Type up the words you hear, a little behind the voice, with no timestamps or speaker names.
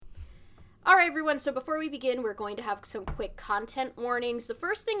Alright everyone, so before we begin, we're going to have some quick content warnings. The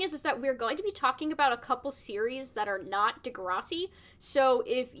first thing is that we're going to be talking about a couple series that are not Degrassi. So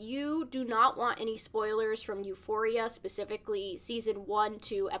if you do not want any spoilers from Euphoria, specifically Season 1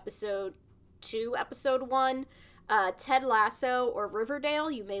 to Episode 2, Episode 1, Ted Lasso, or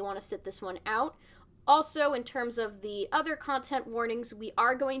Riverdale, you may want to sit this one out. Also, in terms of the other content warnings, we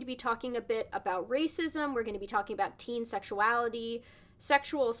are going to be talking a bit about racism, we're going to be talking about teen sexuality,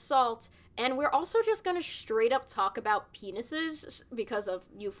 sexual assault, and we're also just going to straight up talk about penises because of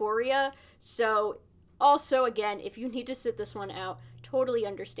Euphoria. So, also, again, if you need to sit this one out, totally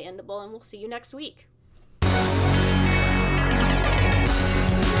understandable, and we'll see you next week.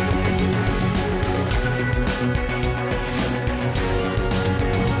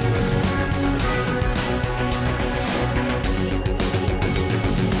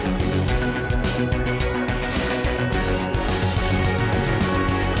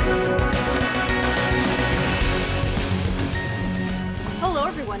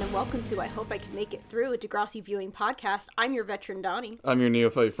 And welcome to I Hope I Can Make It Through, a Degrassi viewing podcast. I'm your veteran Donnie. I'm your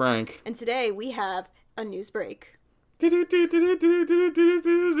neophyte Frank. And today we have a news break. There's a new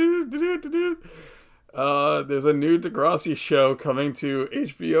Degrassi show coming to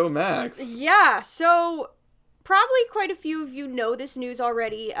HBO Max. Yeah, so probably quite a few of you know this news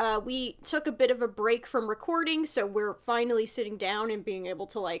already. We took a bit of a break from recording, so we're finally sitting down and being able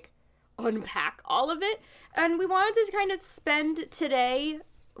to, unpack all of it. And we wanted to kind of spend today,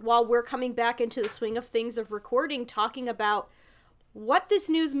 while we're coming back into the swing of things of recording, talking about what this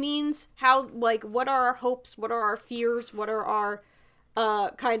news means, how, what are our hopes, what are our fears, what are our,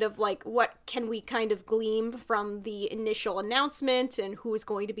 what can we kind of glean from the initial announcement, and who is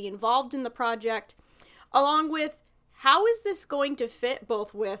going to be involved in the project, along with how is this going to fit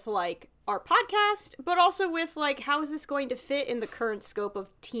both with, our podcast, but also with, how is this going to fit in the current scope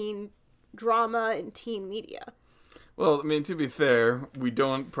of teen drama and teen media. Well, I mean, to be fair, we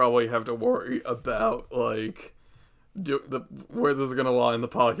don't probably have to worry about, where this is going to lie in the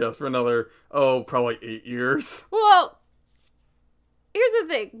podcast for another, probably 8 years. Well, here's the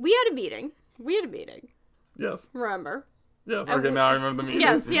thing. We had a meeting. Yes. Remember? Yes, okay, now I remember the meeting.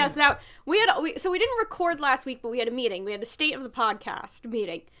 Yes. Now, so we didn't record last week, but we had a meeting. We had a state of the podcast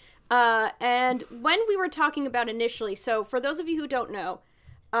meeting. And when we were talking about initially, so for those of you who don't know,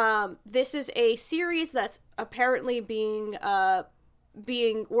 this is a series that's apparently being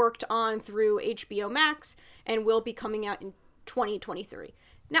worked on through HBO Max and will be coming out in 2023.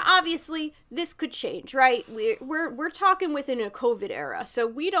 Now, obviously, this could change, right? We're talking within a COVID era, so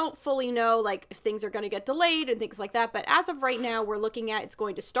we don't fully know, if things are going to get delayed and things like that, but as of right now, we're looking at it's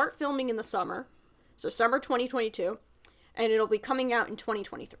going to start filming in the summer, so summer 2022, and it'll be coming out in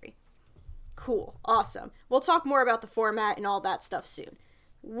 2023. Cool. Awesome. We'll talk more about the format and all that stuff soon.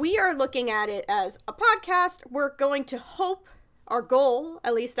 We are looking at it as a podcast. We're going to hope, our goal,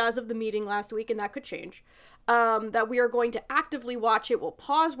 at least as of the meeting last week, and that could change, that we are going to actively watch it. We'll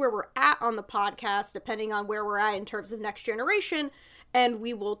pause where we're at on the podcast, depending on where we're at in terms of Next Generation, and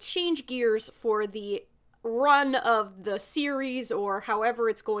we will change gears for the run of the series or however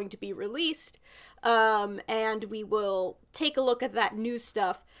it's going to be released, and we will take a look at that new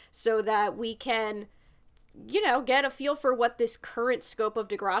stuff so that we can get a feel for what this current scope of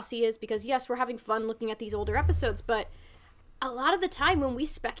Degrassi is, because yes, we're having fun looking at these older episodes, but a lot of the time when we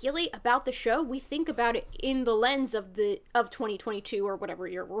speculate about the show, we think about it in the lens of 2022 or whatever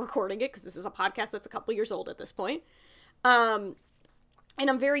year we're recording it, because this is a podcast that's a couple years old at this point. And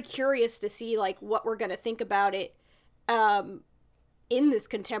I'm very curious to see, what we're going to think about it in this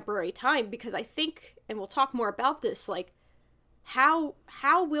contemporary time, because I think, and we'll talk more about this, how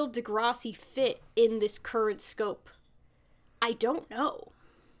will Degrassi fit in this current scope? I don't know.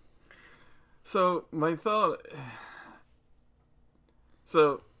 So, my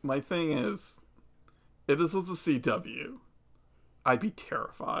thing is, if this was the CW, I'd be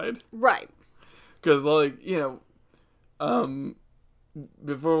terrified. Right. Because,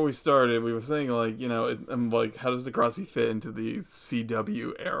 before we started, we were saying, how does Degrassi fit into the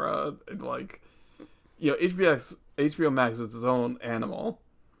CW era? And, HBO Max is its own animal,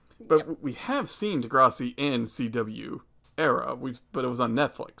 but yep. We have seen Degrassi in CW era. But it was on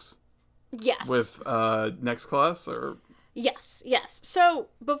Netflix. Yes. With Next Class, or... Yes. So,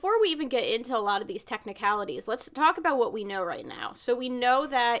 before we even get into a lot of these technicalities, let's talk about what we know right now. So, we know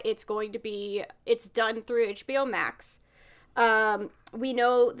that it's done through HBO Max. We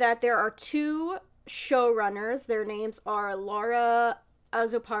know that there are 2 showrunners. Their names are Laura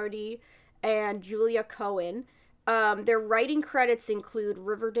Azzopardi and Julia Cohen. Their writing credits include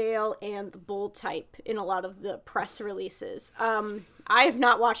Riverdale and The Bold Type in a lot of the press releases. I have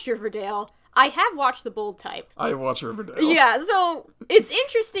not watched Riverdale. I have watched The Bold Type. I watch Riverdale. Yeah, so it's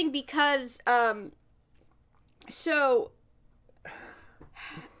interesting because they're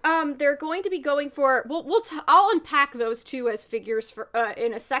going to be going for I'll unpack those two as figures for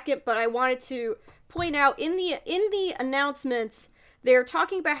in a second, but I wanted to point out in the announcements they're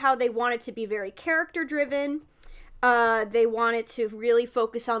talking about how they want it to be very character driven. They want it to really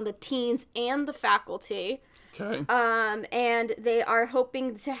focus on the teens and the faculty. Okay. And they are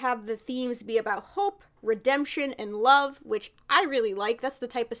hoping to have the themes be about hope, redemption, and love, which I really like. That's the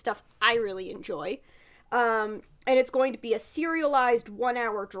type of stuff I really enjoy. And it's going to be a serialized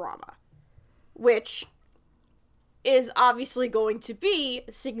 1-hour drama, which is obviously going to be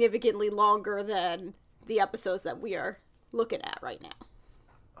significantly longer than the episodes that we are looking at right now.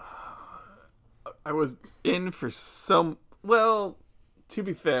 I was in for some... Well, to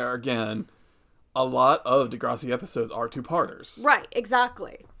be fair, again, a lot of Degrassi episodes are two-parters. Right,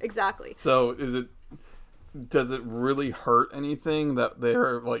 exactly. So does it really hurt anything that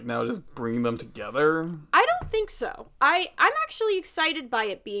they're, like, now just bringing them together? I don't think so. I'm actually excited by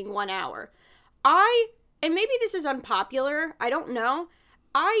it being 1 hour. And maybe this is unpopular, I don't know.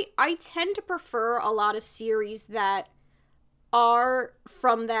 I tend to prefer a lot of series that are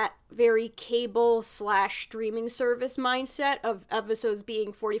from that very cable/streaming service mindset of episodes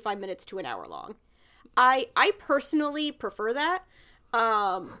being 45 minutes to an hour long. I personally prefer that.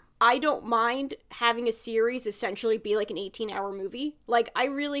 I don't mind having a series essentially be like an 18-hour movie. Like, I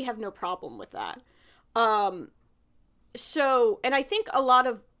really have no problem with that. So, and I think a lot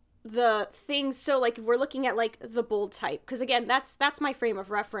of the things, so like if we're looking at like The Bold Type, because again, that's my frame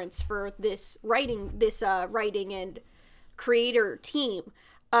of reference for this writing and creator team.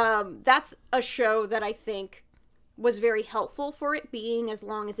 That's a show that I think was very helpful for it being as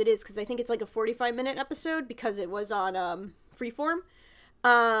long as it is, because I think it's like a 45-minute episode because it was on Freeform.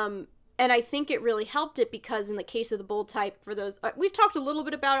 And I think it really helped it because in the case of The Bold Type, for those we've talked a little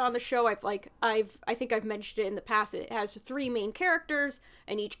bit about it on the show. I think I've mentioned it in the past. It has 3 main characters,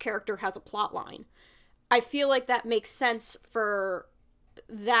 and each character has a plot line. I feel like that makes sense for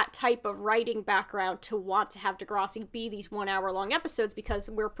that type of writing background to want to have Degrassi be these 1 hour long episodes, because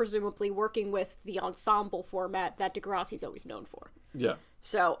we're presumably working with the ensemble format that Degrassi's always known for. Yeah.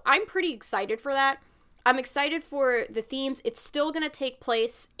 So I'm pretty excited for that. I'm excited for the themes. It's still going to take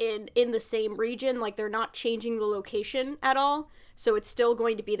place in the same region. Like, they're not changing the location at all. So it's still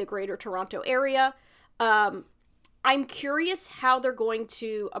going to be the Greater Toronto area. I'm curious how they're going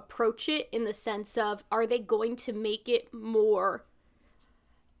to approach it in the sense of, are they going to make it more...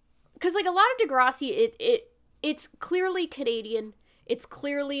 Because, like, a lot of Degrassi, it's clearly Canadian. It's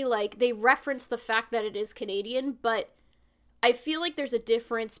clearly, like, they reference the fact that it is Canadian, but I feel like there's a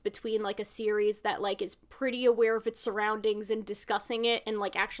difference between, like, a series that, like, is pretty aware of its surroundings and discussing it and,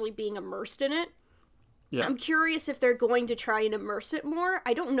 like, actually being immersed in it. Yeah. I'm curious if they're going to try and immerse it more.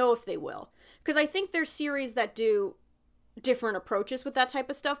 I don't know if they will. Because I think there's series that do different approaches with that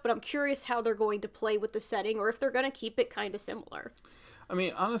type of stuff, but I'm curious how they're going to play with the setting, or if they're going to keep it kind of similar. I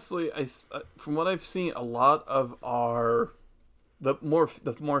mean, honestly, from what I've seen, a lot of the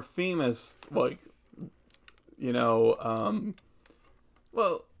more famous, like, you know,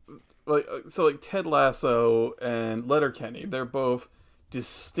 well, like, so, like, Ted Lasso and Letterkenny, they're both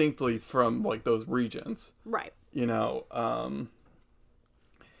distinctly from, like, those regions. Right. You know,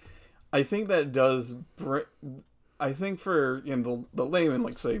 I think that does I think for, you know, the layman,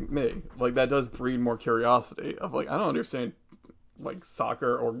 like, say, me, like, that does breed more curiosity of, like, I don't understand, like,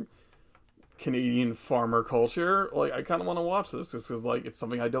 soccer or Canadian farmer culture. Like, I kind of want to watch this just because, like, it's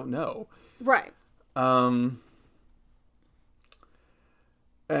something I don't know. Right.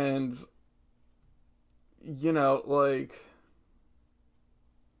 And, you know, like,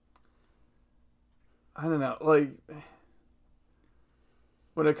 I don't know, like,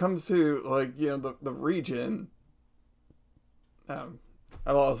 when it comes to, like, you know, the region,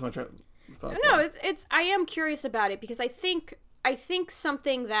 I lost my train of thought. No, it's I am curious about it because I think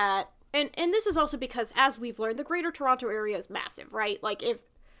something that, and this is also because, as we've learned, the Greater Toronto area is massive, right? Like, if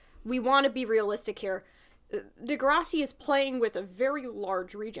we want to be realistic here, Degrassi is playing with a very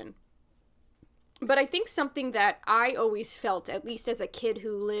large region. But I think something that I always felt, at least as a kid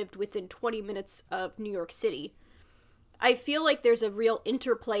who lived within 20 minutes of New York City, I feel like there's a real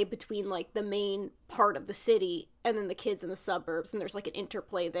interplay between, like, the main part of the city and then the kids in the suburbs, and there's, like, an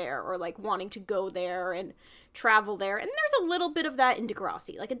interplay there, or, like, wanting to go there and travel there, and there's a little bit of that in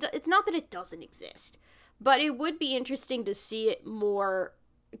Degrassi. Like, it's not that it doesn't exist, but it would be interesting to see it more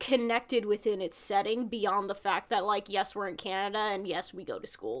connected within its setting beyond the fact that, like, yes, we're in Canada, and yes, we go to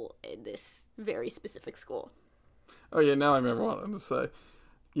school in this very specific school. Oh, yeah, now I remember what I wanted to say.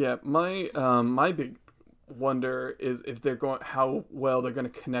 Yeah, my big wonder is if they're going how well they're going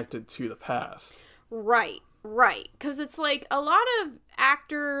to connect it to the past. Right, right. Because it's like a lot of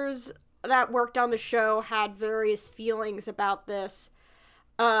actors that worked on the show had various feelings about this,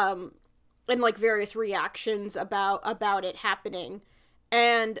 and like various reactions about it happening,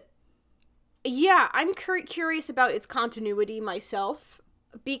 and yeah, I'm curious about its continuity myself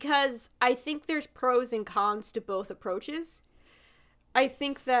because I think there's pros and cons to both approaches. I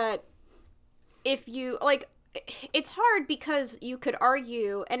think that if you like, it's hard because you could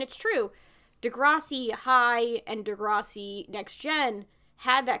argue, and it's true, Degrassi High and Degrassi Next Gen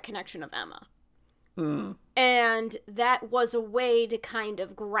had that connection of Emma. Mm. And that was a way to kind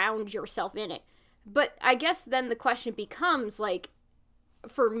of ground yourself in it. But I guess then the question becomes, like,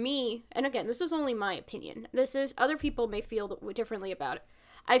 for me, and again, this is only my opinion. This is, other people may feel differently about it.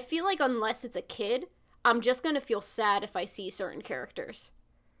 I feel like unless it's a kid, I'm just going to feel sad if I see certain characters.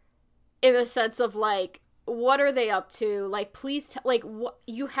 In the sense of, like, what are they up to? Like, please,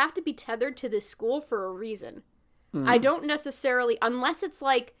 you have to be tethered to this school for a reason. Mm. I don't necessarily, unless it's,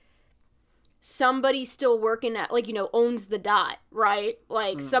 like, somebody still working at, like, owns the Dot, right?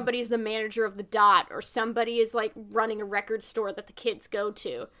 Like, somebody's the manager of the Dot, or somebody is, like, running a record store that the kids go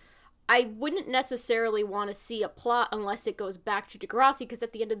to. I wouldn't necessarily want to see a plot unless it goes back to Degrassi, because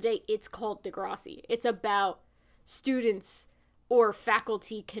at the end of the day, it's called Degrassi. It's about students or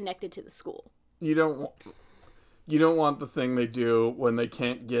faculty connected to the school. You don't want the thing they do when they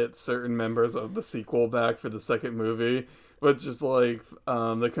can't get certain members of the sequel back for the second movie. But it's just like,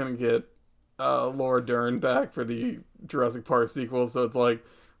 they couldn't get Laura Dern back for the Jurassic Park sequel, so it's like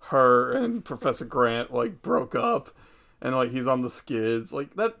her and Professor Grant like broke up, and like he's on the skids.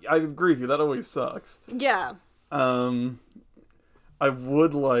 Like that, I agree with you. That always sucks. Yeah. I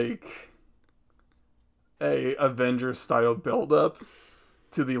would like a Avengers style build up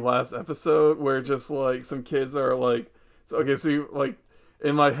to the last episode where just like some kids are like, so you like.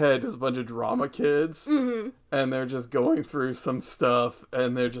 In my head is a bunch of drama kids, and they're just going through some stuff,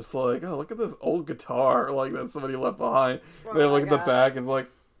 and they're just like, oh, look at this old guitar, like, that somebody left behind. Oh, they look at the back, and it's like,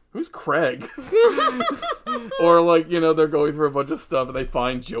 who's Craig? Or, like, they're going through a bunch of stuff, and they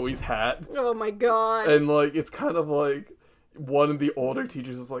find Joey's hat. Oh, my God. And, like, it's kind of like, one of the older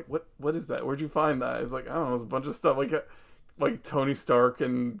teachers is like, what is that? Where'd you find that? It's like, I don't know, it's a bunch of stuff, like Tony Stark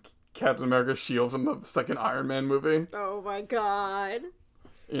and Captain America's shield from the second Iron Man movie. Oh, my God.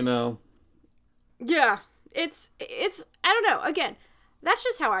 Yeah, it's I don't know, again, that's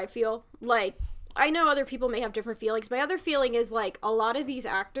just how I feel. Like, I know other people may have different feelings. My other feeling is, like, a lot of these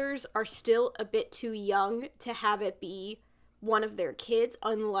actors are still a bit too young to have it be one of their kids,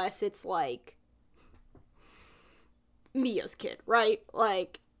 unless it's, like, Mia's kid, right?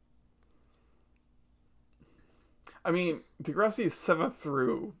 Like, I mean, Degrassi is 7th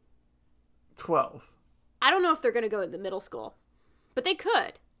through 12th. I don't know if they're gonna go into middle school. But they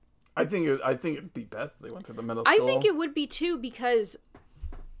could. I think it'd be best if they went through the middle school. I think it would be too, because,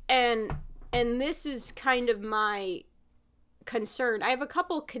 and this is kind of my concern. I have a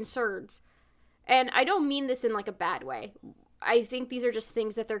couple concerns, and I don't mean this in like a bad way. I think these are just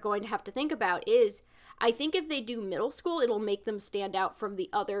things that they're going to have to think about. Is I think if they do middle school, it'll make them stand out from the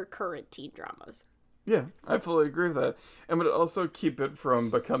other current teen dramas. Yeah, I fully agree with that, and would also keep it from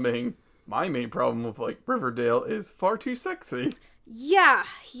becoming. My main problem with like Riverdale is far too sexy. Yeah,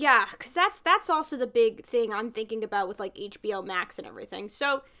 because that's also the big thing I'm thinking about with, like, HBO Max and everything.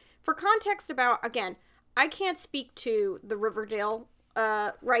 So, for context about, again, I can't speak to the Riverdale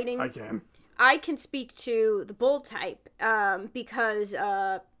writing. I can. I can speak to the Bold Type, because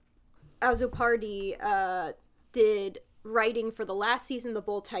Azzopardi did writing for the last season of the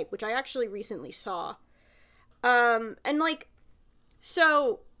Bold Type, which I actually recently saw. And, like,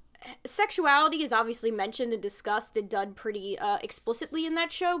 so sexuality is obviously mentioned and discussed and done pretty explicitly in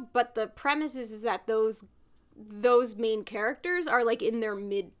that show, but the premise is that those main characters are, like, in their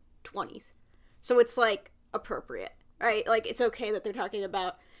mid-20s. So it's, like, appropriate, right? Like, it's okay that they're talking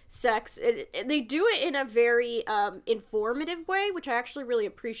about sex. They do it in a very informative way, which I actually really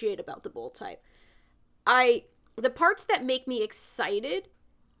appreciate about the Bold Type. The parts that make me excited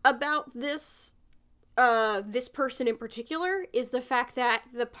about this person in particular is the fact that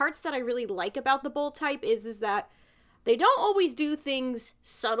the parts that I really like about the Bold Type is that they don't always do things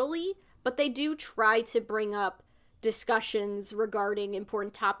subtly, but they do try to bring up discussions regarding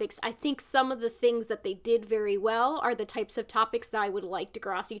important topics. I think some of the things that they did very well are the types of topics that I would like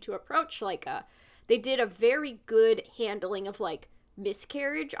Degrassi to approach. Like, they did a very good handling of, like,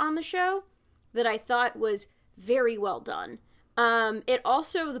 miscarriage on the show that I thought was very well done. It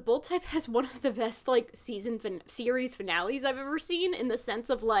also, The Bold Type has one of the best, like, series finales I've ever seen, in the sense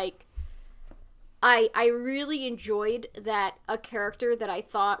of, like, I really enjoyed that a character that I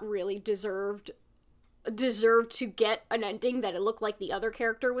thought really deserved to get an ending that it looked like the other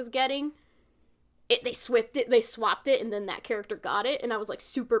character was getting. They swapped it, and then that character got it, and I was, like,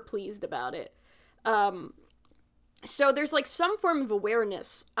 super pleased about it. So there's, like, some form of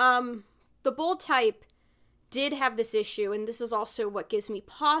awareness. The Bold Type did have this issue, and this is also what gives me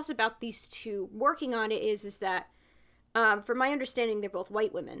pause about these two working on it, is that, from my understanding, they're both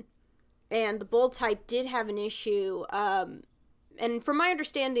white women. And the Bold Type did have an issue, and from my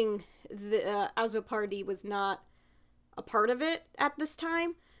understanding, the Azzopardi was not a part of it at this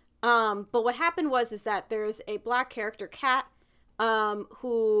time. But what happened is that there's a black character, Kat,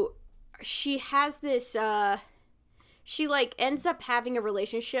 who, she has this, she, like, ends up having a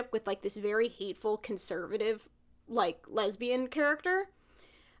relationship with, like, this very hateful, conservative, like, lesbian character.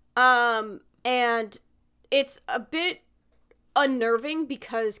 And it's a bit unnerving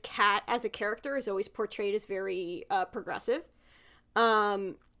because Kat, as a character, is always portrayed as very, progressive.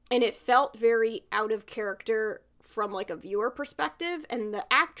 And it felt very out of character from, like, a viewer perspective, and the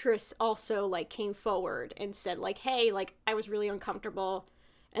actress also, like, came forward and said, like, hey, like, I was really uncomfortable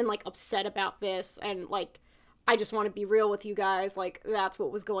and, like, upset about this, and, like, I just want to be real with you guys, like, that's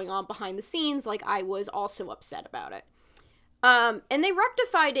what was going on behind the scenes, like, I was also upset about it. And they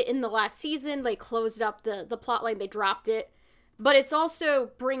rectified it in the last season, they closed up the plotline, they dropped it, but it's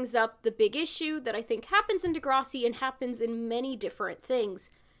also brings up the big issue that I think happens in Degrassi and happens in many different things,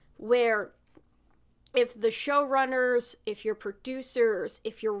 where if the showrunners, if your producers,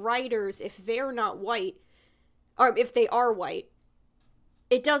 if your writers, if they're not white, or if they are white,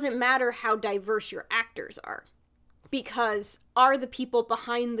 it doesn't matter how diverse your actors are. Because are the people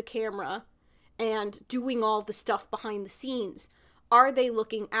behind the camera and doing all the stuff behind the scenes, are they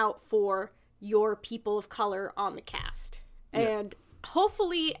looking out for your people of color on the cast? Yeah. And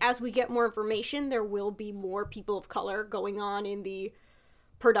hopefully, as we get more information, there will be more people of color going on in the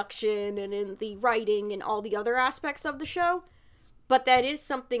production and in the writing and all the other aspects of the show. But that is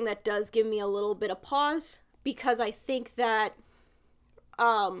something that does give me a little bit of pause, because I think that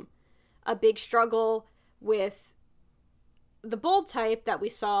a big struggle with the Bold Type that we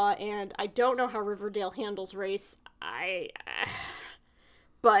saw, and I don't know how Riverdale handles race,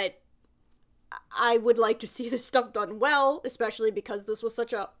 but I would like to see this stuff done well, especially because this was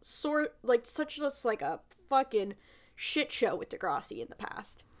such a fucking shit show with Degrassi in the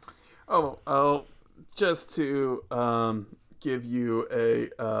past. Oh, just to give you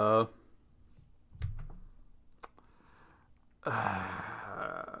a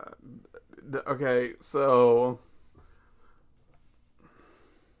okay, so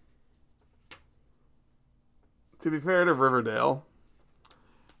to be fair to Riverdale,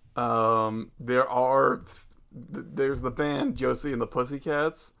 there's the band Josie and the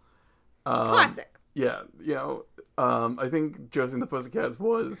Pussycats. Classic. Yeah, I think Josie and the Pussycats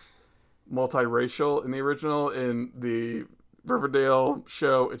was multiracial in the original. In the Riverdale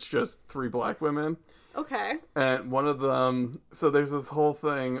show, it's just 3 black women. Okay. And one of them, so there's this whole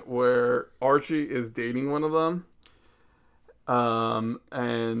thing where Archie is dating one of them.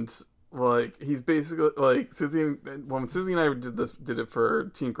 And like, he's basically like when Susie and I did it for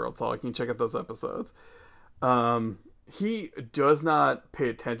Teen Girl Talk. You can check out those episodes. He does not pay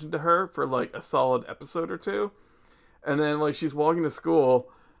attention to her for like a solid episode or two. And then like she's walking to school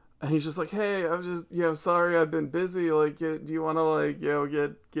and he's just like, hey, I'm just, sorry, I've been busy. Like, do you want to like,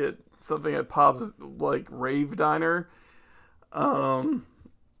 get something at Pop's like rave diner? And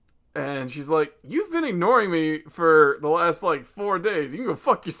she's like, you've been ignoring me for the last like 4 days. You can go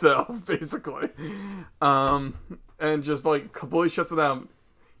fuck yourself, basically. And just like completely shuts it down.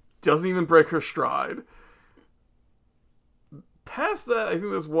 Doesn't even break her stride. Past that, I think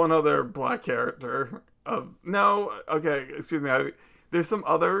there's one other black character. There's some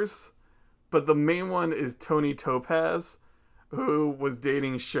others, but the main one is Tony Topaz, who was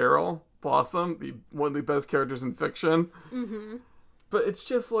dating Cheryl Blossom, one of the best characters in fiction. Mm-hmm. But it's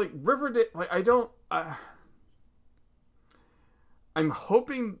just like Riverdale. Like I'm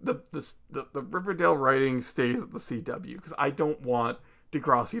hoping the Riverdale writing stays at the CW, because I don't want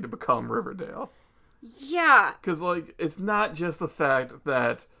Degrassi to become Riverdale. Yeah. Because like it's not just the fact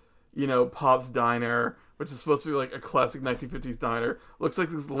that Pop's Diner, which is supposed to be like a classic 1950s diner, looks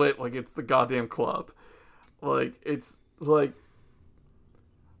like it's lit like it's the goddamn club. Like it's like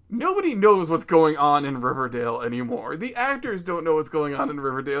nobody knows what's going on in Riverdale anymore. The actors don't know what's going on in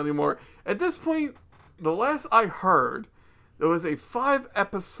Riverdale anymore. At this point, the last I heard, there was a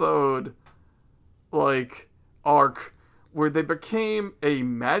 5-episode like arc where they became a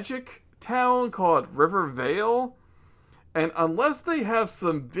magic town called Rivervale. And unless they have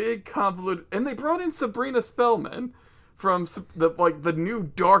some big convoluted... And they brought in Sabrina Spellman from the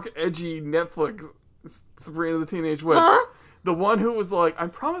new dark, edgy Netflix Sabrina the Teenage Witch. Huh? The one who was like,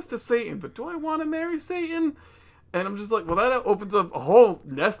 I'm promised to Satan, but do I want to marry Satan? And I'm just like, well, that opens up a whole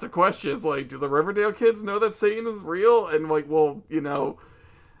nest of questions. Like, do the Riverdale kids know that Satan is real? And like, well,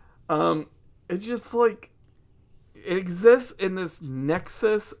 it's just like, it exists in this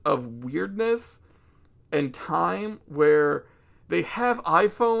nexus of weirdness and time where they have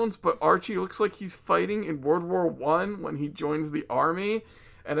iPhones, but Archie looks like he's fighting in World War I when he joins the army.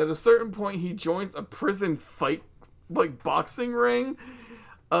 And at a certain point, he joins a prison fight, like, boxing ring.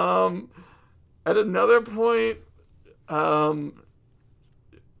 At another point,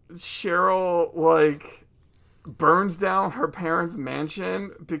 Cheryl, like, burns down her parents'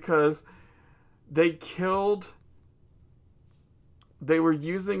 mansion because they were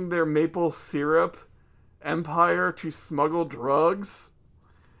using their maple syrup empire to smuggle drugs.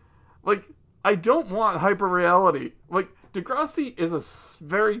 Like, I don't want hyperreality. Like, Degrassi is a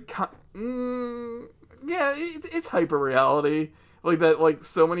very it's hyperreality. Like that, like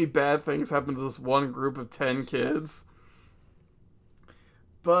so many bad things happen to this one group of 10 kids.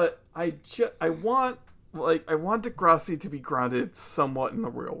 But I want Degrassi to be grounded somewhat in the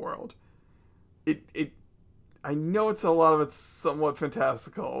real world. I know a lot of it's somewhat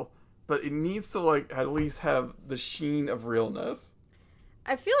fantastical, but it needs to like at least have the sheen of realness.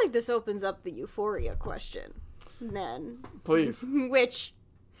 I feel like this opens up the Euphoria question. Then, please, which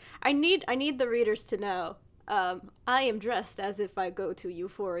I need the readers to know. I am dressed as if I go to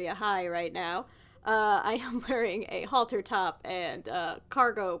Euphoria High right now. I am wearing a halter top and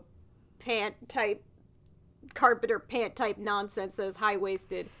cargo pant type, carpenter pant type nonsense that is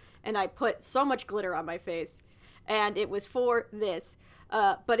high-waisted, and I put so much glitter on my face, and it was for this.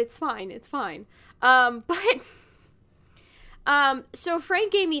 But it's fine. So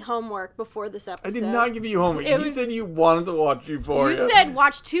Frank gave me homework before this episode. I did not give you homework. You said you wanted to watch Euphoria. You said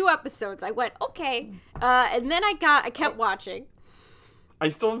watch 2 episodes. I went, okay. And then I kept watching. I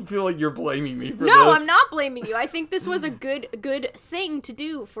still feel like you're blaming me for this. No, I'm not blaming you. I think this was a good thing to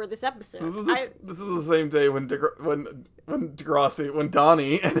do for this episode. This is the same day when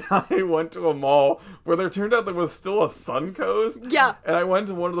Donnie and I went to a mall where there turned out there was still a Suncoast. Yeah. And I went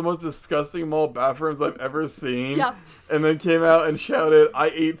to one of the most disgusting mall bathrooms I've ever seen. Yeah. And then came out and shouted, I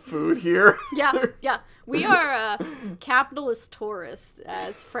ate food here. Yeah. We are capitalist tourists,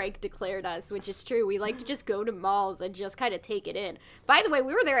 as Frank declared us, which is true. We like to just go to malls and just kind of take it in. By the way,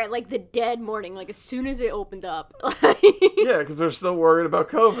 we were there at, like, the dead morning, like, as soon as it opened up. Yeah, because they're still worried about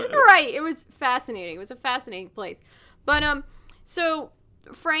COVID. Right. It was fascinating. It was a fascinating place. But, so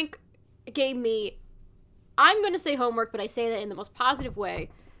Frank gave me, I'm going to say homework, but I say that in the most positive way.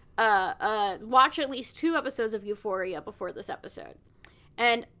 Watch at least 2 episodes of Euphoria before this episode.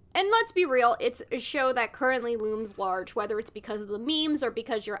 And let's be real, it's a show that currently looms large, whether it's because of the memes or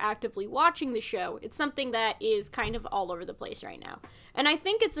because you're actively watching the show. It's something that is kind of all over the place right now. And I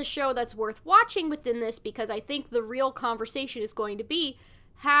think it's a show that's worth watching within this because I think the real conversation is going to be,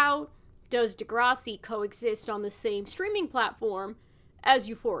 how does Degrassi coexist on the same streaming platform as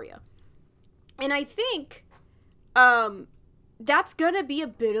Euphoria? And I think that's going to be a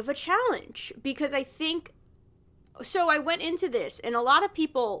bit of a challenge because I think... So I went into this, and a lot of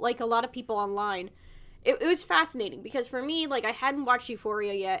people online, it was fascinating, because for me, like, I hadn't watched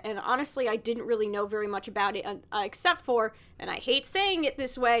Euphoria yet, and honestly, I didn't really know very much about it, except for, and I hate saying it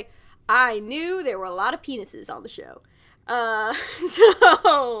this way, I knew there were a lot of penises on the show.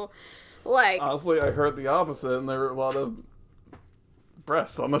 So, like... Honestly, I heard the opposite, and there were a lot of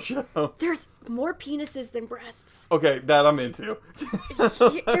breasts on the show. There's more penises than breasts. Okay, that I'm into.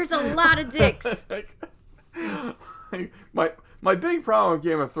 There's a lot of dicks. My big problem with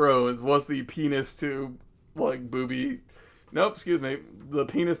Game of Thrones was the penis to booby, the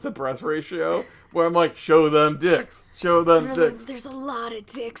penis to breast ratio, where I'm like, show them dicks. There's a lot of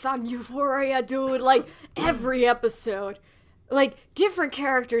dicks on Euphoria, dude. Like, every episode, like, different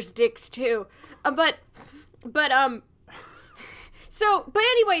characters' dicks too. But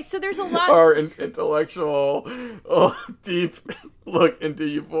anyway, so there's a lot. Our intellectual, deep look into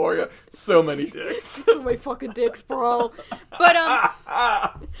Euphoria. So many dicks. So many fucking dicks, bro.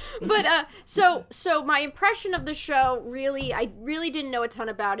 So my impression of the show, I really didn't know a ton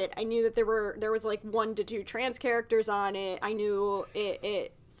about it. I knew that there was like 1 to 2 trans characters on it. I knew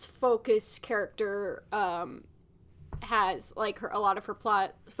its focus character has like a lot of her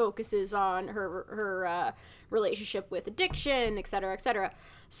plot focuses on her relationship with addiction, etc., etc.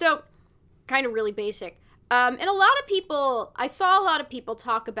 So, kind of really basic. And a lot of people, I saw a lot of people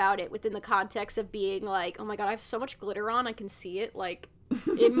talk about it within the context of being like, oh my god, I have so much glitter on, I can see it, like,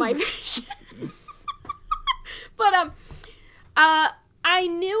 in my vision. But, I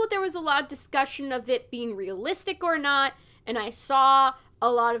knew there was a lot of discussion of it being realistic or not, and I saw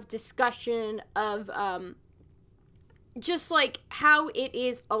a lot of discussion of, just, like, how it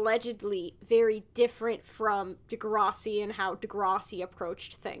is allegedly very different from Degrassi and how Degrassi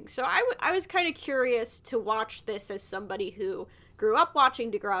approached things. So I was kind of curious to watch this as somebody who grew up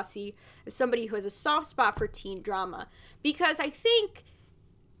watching Degrassi, as somebody who has a soft spot for teen drama, because I think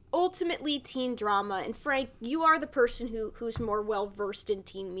ultimately teen drama, and Frank, you are the person who's more well-versed in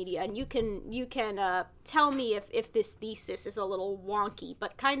teen media, and you can tell me if this thesis is a little wonky,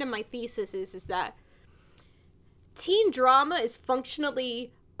 but kind of my thesis is that teen drama is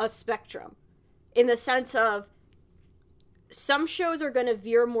functionally a spectrum, in the sense of some shows are going to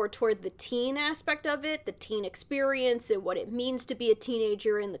veer more toward the teen aspect of it, the teen experience, and what it means to be a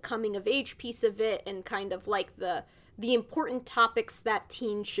teenager, and the coming of age piece of it, and kind of like the important topics that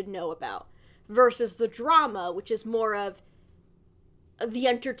teens should know about, versus the drama, which is more of the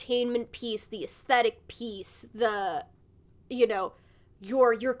entertainment piece, the aesthetic piece, the, you know,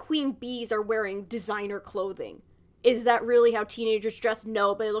 your queen bees are wearing designer clothing. Is that really how teenagers dress?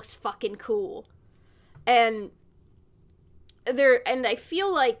 No, but it looks fucking cool. And I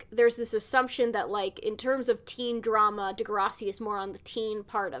feel like there's this assumption that, like, in terms of teen drama, Degrassi is more on the teen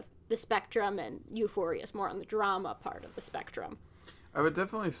part of the spectrum, and Euphoria is more on the drama part of the spectrum. I would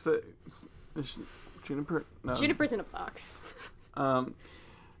definitely say Juniper. No. Juniper's in a box. I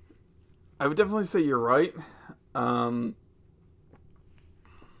would definitely say you're right. Though.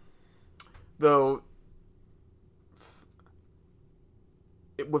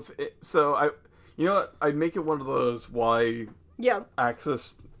 You know what? I'd make it one of those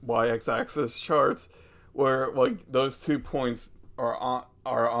x-axis charts where, like, those 2 points are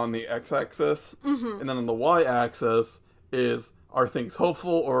on the x-axis, and then on the y-axis are things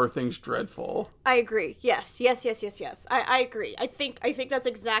hopeful or are things dreadful. I agree. Yes. I agree. I think that's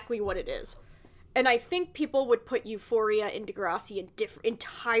exactly what it is. And I think people would put Euphoria and Degrassi in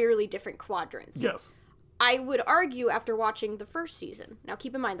entirely different quadrants. Yes. I would argue after watching the first season. Now,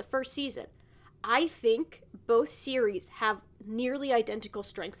 keep in mind, the first season, I think both series have nearly identical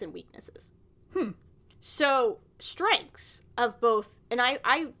strengths and weaknesses. So, strengths of both, and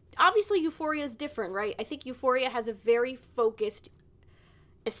I obviously Euphoria is different, right? I think Euphoria has a very focused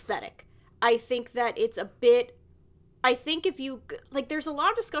aesthetic. I think that it's a bit, I think if you, like, there's a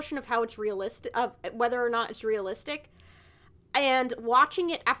lot of discussion of how it's realistic, of whether or not it's realistic, and watching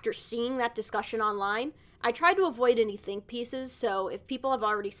it after seeing that discussion online, I try to avoid any think pieces, so if people have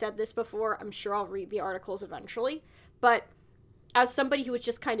already said this before, I'm sure I'll read the articles eventually. But as somebody who was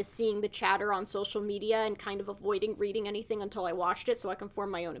just kind of seeing the chatter on social media and kind of avoiding reading anything until I watched it so I can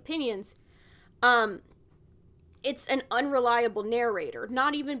form my own opinions, it's an unreliable narrator.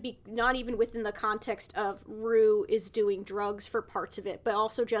 Not even within the context of Rue is doing drugs for parts of it, but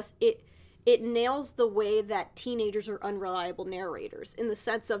also just it nails the way that teenagers are unreliable narrators, in the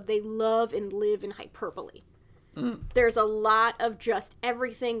sense of they love and live in hyperbole. There's a lot of just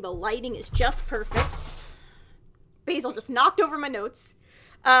everything. The lighting is just perfect. Basil just knocked over my notes.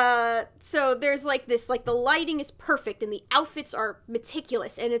 So there's like this, like, the lighting is perfect and the outfits are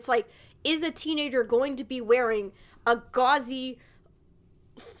meticulous. And it's like, is a teenager going to be wearing a gauzy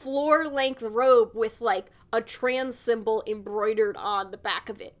floor-length robe with, like, a trans symbol embroidered on the back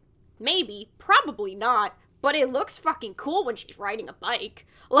of it? Maybe, probably not, but it looks fucking cool when she's riding a bike.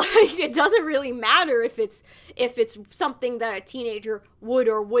 Like, it doesn't really matter if it's something that a teenager would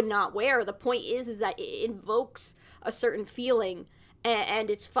or would not wear. The point is that it invokes a certain feeling,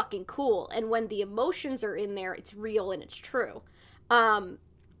 and it's fucking cool. And when the emotions are in there, it's real and it's true.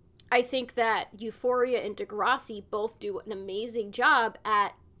 I think that Euphoria and Degrassi both do an amazing job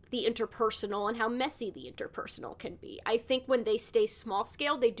at the interpersonal and how messy the interpersonal can be. I think when they stay small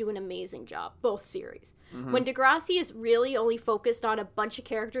scale, they do an amazing job, both series. When Degrassi is really only focused on a bunch of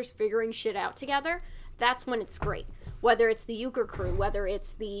characters figuring shit out together, that's when it's great. Whether it's the Euchre crew, whether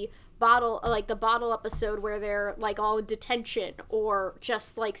it's the bottle episode where they're, like, all in detention, or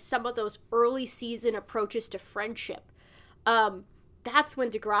just, like, some of those early season approaches to friendship. That's when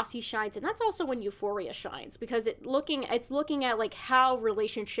Degrassi shines, and that's also when Euphoria shines, because it's looking at, like, how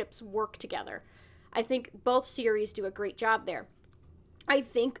relationships work together. I think both series do a great job there. I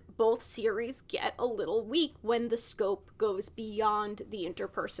think both series get a little weak when the scope goes beyond the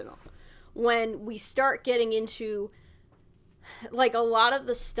interpersonal. When we start getting into, like, a lot of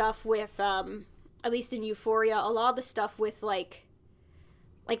the stuff with, at least in Euphoria, a lot of the stuff with, like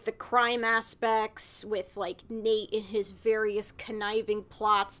like the crime aspects with like Nate and his various conniving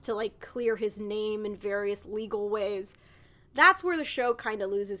plots to like clear his name in various legal ways. That's where the show kind of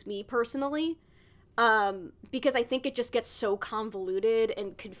loses me personally. Because I think it just gets so convoluted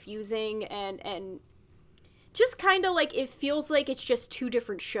and confusing and just kind of like, it feels like it's just two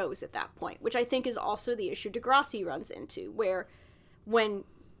different shows at that point, which I think is also the issue Degrassi runs into, where when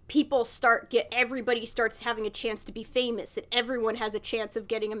everybody starts having a chance to be famous, and everyone has a chance of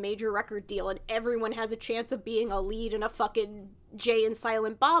getting a major record deal, and everyone has a chance of being a lead in a fucking Jay and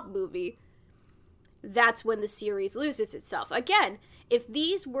Silent Bob movie, that's when the series loses itself. Again, if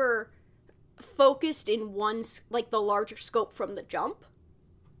these were focused in one, like the larger scope from the jump,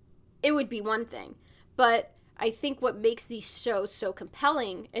 it would be one thing. But I think what makes these shows so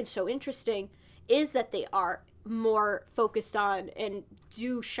compelling and so interesting is that they are more focused on and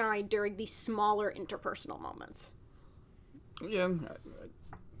do shine during these smaller interpersonal moments. Yeah,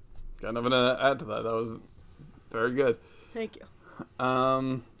 I got nothing to add to that. That was very good. Thank you.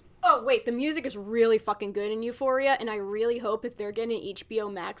 Oh, wait, the music is really fucking good in Euphoria, and I really hope if they're getting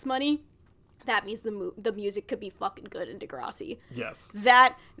HBO Max money, that means the music could be fucking good in Degrassi. Yes.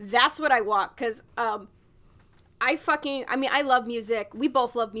 That's what I want, because I love music. We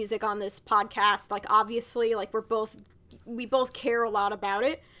both love music on this podcast. Like, obviously, like, we both care a lot about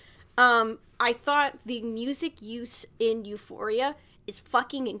it. I thought the music use in Euphoria is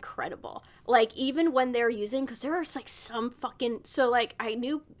fucking incredible. Like, even when they're using, because there's, like, some fucking, so, like, I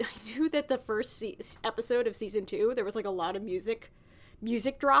knew that the first episode of season 2, there was, like, a lot of music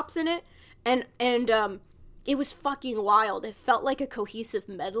drops in it, and it was fucking wild. It felt like a cohesive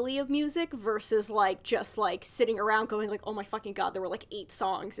medley of music versus, like, just, like, sitting around going, like, oh my fucking god, there were, like, 8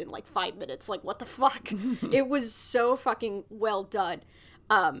 songs in, like, 5 minutes. Like, what the fuck? It was so fucking well done.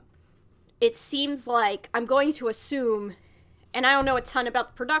 It seems like, I'm going to assume, and I don't know a ton about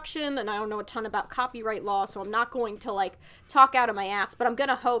the production, and I don't know a ton about copyright law, so I'm not going to, like, talk out of my ass, but I'm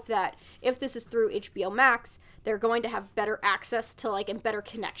gonna hope that if this is through HBO Max, they're going to have better access to, like, and better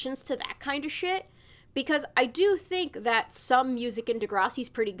connections to that kind of shit. Because I do think that some music in Degrassi's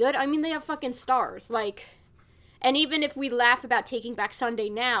pretty good. I mean, they have fucking stars. Like, and even if we laugh about Taking Back Sunday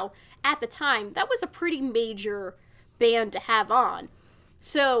now, at the time, that was a pretty major band to have on.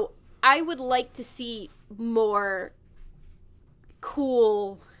 So, I would like to see more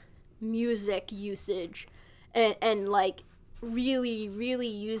cool music usage and like, really, really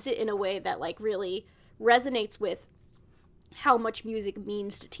use it in a way that, like, really resonates with how much music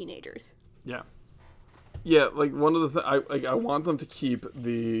means to teenagers. Yeah. Yeah, like, one of the things, I want them to keep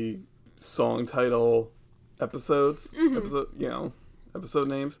the song title episodes, episode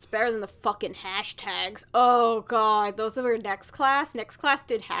names. It's better than the fucking hashtags. Oh, God, those were Next Class. Next Class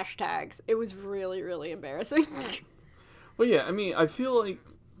did hashtags. It was really, really embarrassing. Well, yeah, I mean, I feel like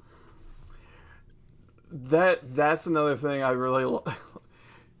that's another thing I really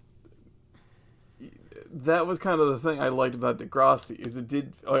that was kind of the thing I liked about Degrassi, is it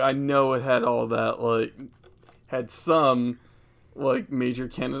did, like, I know it had all that, like, had some, like, major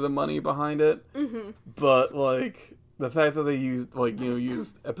Canada money behind it, but, like, the fact that they used, like,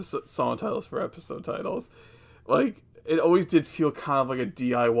 used song titles for episode titles, like, it always did feel kind of like a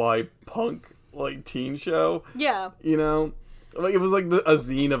DIY punk, like, teen show. Yeah. Like, it was like a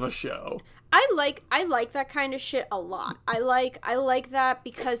zine of a show. I like that kind of shit a lot. I like that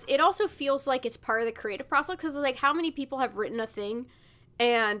because it also feels like it's part of the creative process, because, like, how many people have written a thing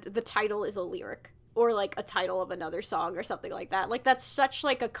and the title is a lyric or, like, a title of another song or something like that. Like, that's such,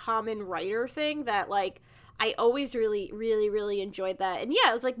 like, a common writer thing that, like, I always really, really, really enjoyed that. And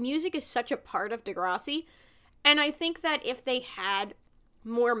yeah, it's like, music is such a part of Degrassi, and I think that if they had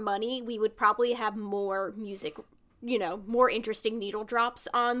more money, we would probably have more music, more interesting needle drops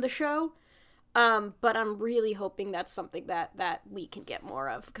on the show. But I'm really hoping that's something that we can get more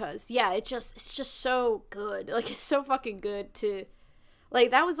of, because, yeah, it's just so good. Like, it's so fucking good to,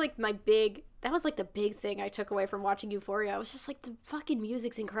 like, that was the big thing I took away from watching Euphoria. I was just like, the fucking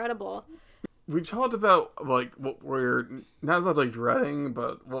music's incredible. We've talked about, like, what we're, not like dreading,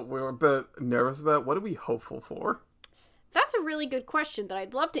 but what we're a bit nervous about. What are we hopeful for? That's a really good question that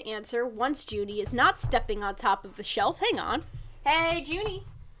I'd love to answer once Junie is not stepping on top of the shelf. Hang on. Hey, Junie.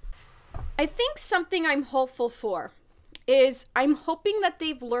 I think something I'm hopeful for is I'm hoping that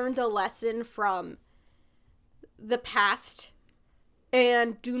they've learned a lesson from the past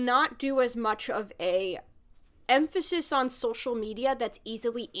and do not do as much of a emphasis on social media that's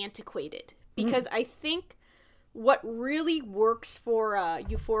easily antiquated. Because I think what really works for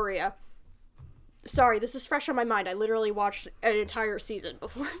Euphoria... Sorry, this is fresh on my mind. I literally watched an entire season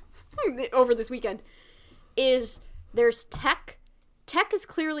before over this weekend. Is there's tech tech is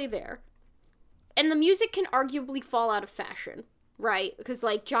clearly there. And the music can arguably fall out of fashion, right? Because,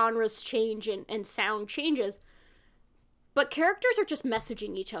 like, genres change and sound changes. But characters are just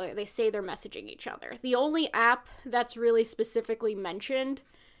messaging each other. They say they're messaging each other. The only app that's really specifically mentioned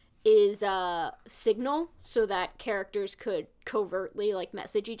is Signal, so that characters could covertly, like,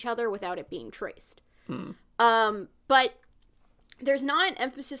 message each other without it being traced. But there's not an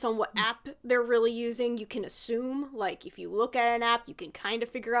emphasis on what app they're really using. You can assume, like, if you look at an app, you can kind of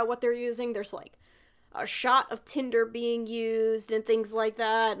figure out what they're using. There's, like, a shot of Tinder being used and things like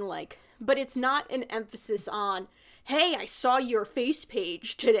that, and, like, but it's not an emphasis on, hey, I saw your face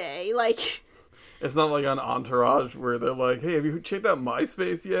page today, like... It's not like on Entourage where they're like, hey, have you checked out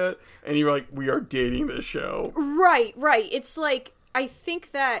MySpace yet? And you're like, we are dating this show. Right. It's like, I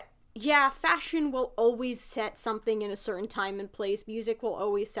think that, yeah, fashion will always set something in a certain time and place. Music will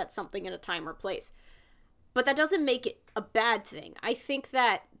always set something in a time or place. But that doesn't make it a bad thing. I think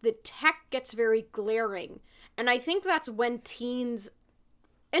that the tech gets very glaring. And I think that's when teens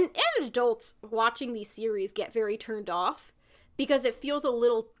and adults watching these series get very turned off. Because it feels a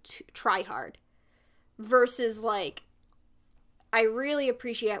little try-hard. Versus, like, I really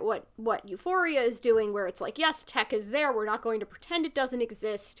appreciate what Euphoria is doing, where it's like, yes, tech is there, we're not going to pretend it doesn't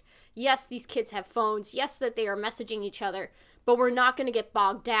exist. Yes, these kids have phones. Yes, that they are messaging each other. But we're not going to get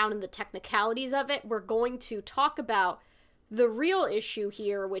bogged down in the technicalities of it. We're going to talk about the real issue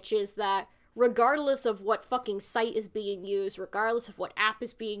here, which is that regardless of what fucking site is being used, regardless of what app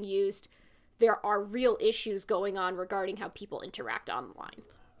is being used, there are real issues going on regarding how people interact online.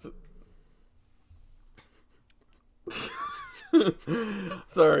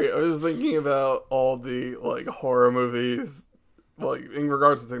 Sorry, I was thinking about all the, like, horror movies, like, in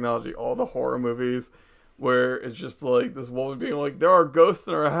regards to technology, all the horror movies where it's just, like, this woman being like, there are ghosts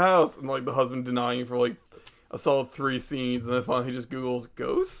in our house, and, like, the husband denying for, like, a solid 3 scenes, and then finally he just Googles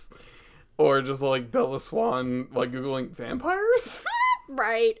ghosts, or just, like, Bella Swan, like, Googling vampires.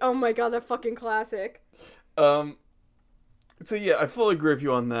 Right. Oh my god, that fucking classic. So yeah, I fully agree with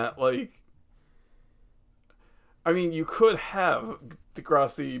you on that, like, I mean, you could have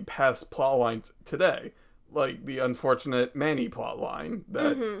Degrassi past plot lines today, like the unfortunate Manny plot line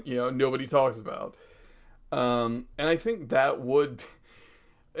that, you know, nobody talks about. And I think that would...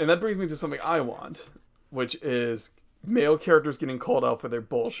 And that brings me to something I want, which is male characters getting called out for their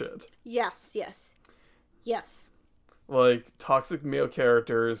bullshit. Yes. Like, toxic male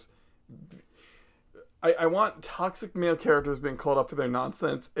characters... I want toxic male characters being called out for their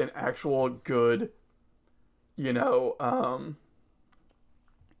nonsense and actual good... You know,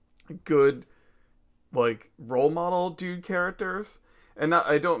 good, like, role model dude characters. And not,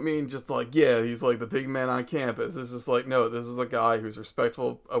 I don't mean just like, yeah, he's like the big man on campus. It's just like, no, this is a guy who's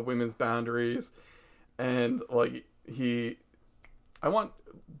respectful of women's boundaries. And, like, I want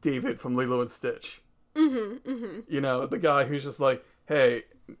David from Lilo and Stitch. You know, the guy who's just like, hey,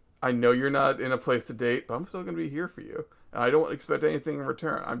 I know you're not in a place to date, but I'm still going to be here for you. And I don't expect anything in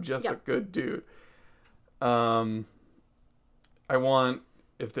return. I'm just a good dude. I want,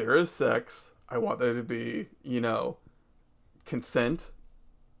 if there is sex, I want there to be, you know, consent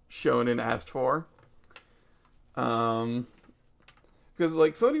shown and asked for. Because,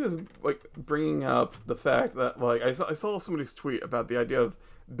 like, somebody was, like, bringing up the fact that, like, I saw somebody's tweet about the idea of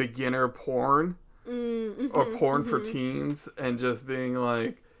beginner porn or porn for teens, and just being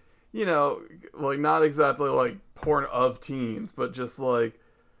like, you know, like, not exactly like porn of teens, but just like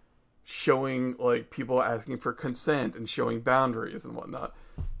showing, like, people asking for consent and showing boundaries and whatnot.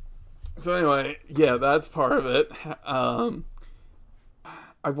 So anyway, yeah, that's part of it.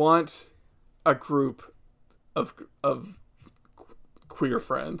 I want a group of queer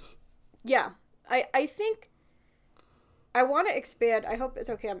friends. Yeah, I think I want to expand. I hope it's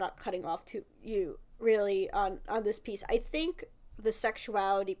okay. I'm not cutting off to you really on this piece. I think the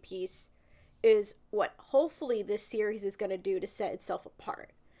sexuality piece is what hopefully this series is going to do to set itself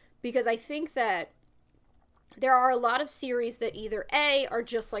apart. Because I think that there are a lot of series that either A, are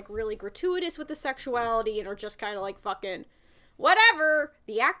just, like, really gratuitous with the sexuality and are just kind of like, fucking, whatever,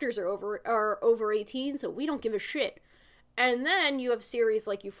 the actors are over 18, so we don't give a shit. And then you have series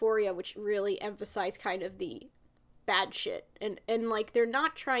like Euphoria, which really emphasize kind of the bad shit. And like, they're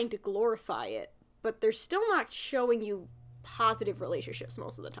not trying to glorify it, but they're still not showing you positive relationships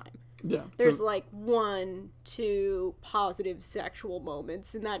most of the time. Yeah. There's, like, 1-2 positive sexual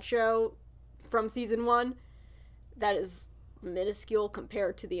moments in that show from season 1. That is minuscule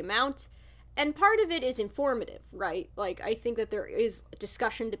compared to the amount. And part of it is informative, right? Like, I think that there is a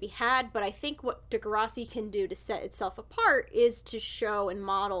discussion to be had, but I think what Degrassi can do to set itself apart is to show and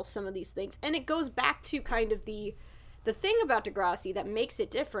model some of these things. And it goes back to kind of the the thing about Degrassi that makes it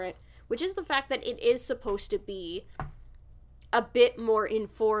different, which is the fact that it is supposed to be a bit more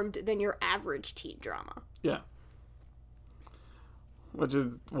informed than your average teen drama. Yeah. Which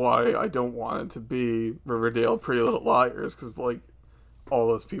is why I don't want it to be Riverdale Pretty Little Liars, because, like, all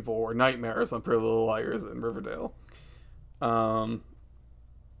those people were nightmares on Pretty Little Liars in Riverdale. But,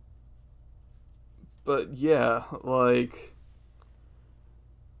 yeah, like...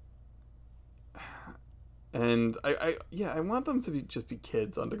 And, I want them to just be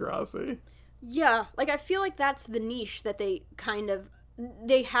kids on Degrassi. Yeah, like, I feel like that's the niche that they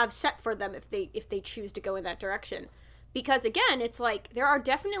they have set for them if they choose to go in that direction. Because, again, it's like, there are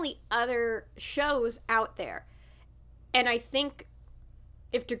definitely other shows out there. And I think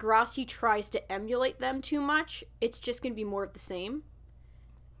if Degrassi tries to emulate them too much, it's just going to be more of the same.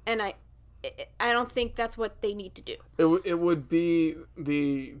 And I don't think that's what they need to do. It would be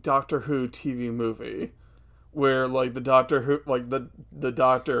the Doctor Who TV movie, where, like, the Doctor Who, like, the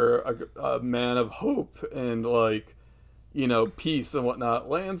Doctor, a man of hope and, like, you know, peace and whatnot,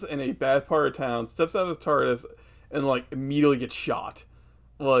 lands in a bad part of town, steps out of his TARDIS, and, like, immediately gets shot.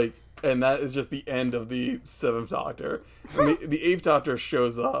 Like, and that is just the end of the 7th Doctor. And the 8th Doctor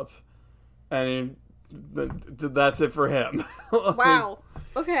shows up, and that's it for him. Like, wow.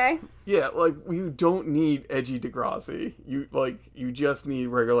 Okay. Yeah, like, you don't need edgy Degrassi. You just need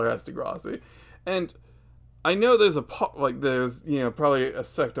regular-ass Degrassi. And I know there's there's, you know, probably a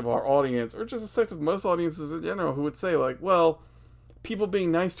sect of our audience, or just a sect of most audiences in general, who would say, like, well, people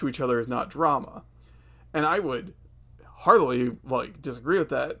being nice to each other is not drama. And I would heartily, like, disagree with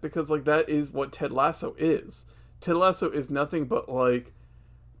that, because, like, that is what Ted Lasso is. Ted Lasso is nothing but, like,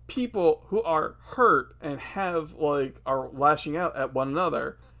 people who are hurt and are lashing out at one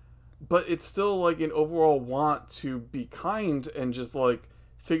another, but it's still, like, an overall want to be kind and just, like,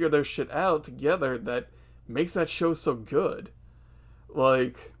 figure their shit out together that makes that show so good.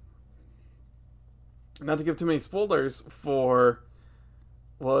 Like, not to give too many spoilers for,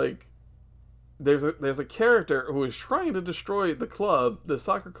 like, there's a character who is trying to destroy the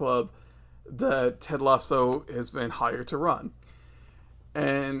soccer club that Ted Lasso has been hired to run.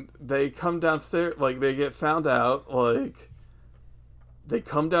 And they come downstairs, like, they get found out, like, they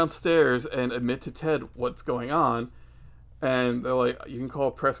come downstairs and admit to Ted what's going on. And they're like, you can call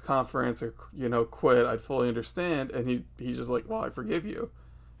a press conference or, you know, quit. I'd fully understand. And he's just like, well, I forgive you.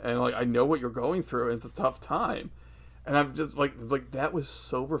 And, like, I know what you're going through. And it's a tough time. And I'm just like, it's like, that was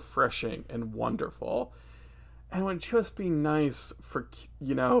so refreshing and wonderful. And it would just be nice for,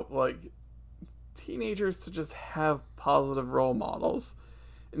 you know, like, teenagers to just have positive role models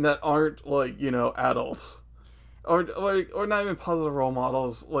and that aren't, like, you know, adults. Or not even positive role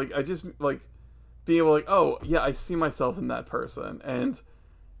models. Like, I just, like, being able to, like, oh, yeah, I see myself in that person. And,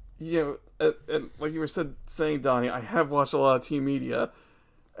 you know, and like you were saying, Donnie, I have watched a lot of teen media,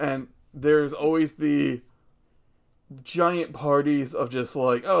 and there's always the giant parties of just,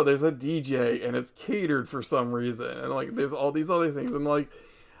 like, oh, there's a DJ, and it's catered for some reason, and, like, there's all these other things, and, like,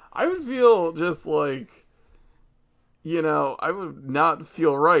 I would feel just, like, you know, I would not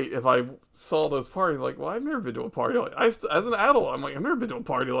feel right if I saw those parties, like, well, I've never been to a party like, as an adult, I'm like, I've never been to a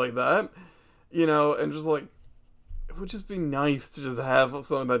party like that. You know, and just, like, it would just be nice to just have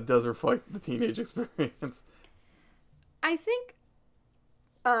something that does reflect the teenage experience. I think,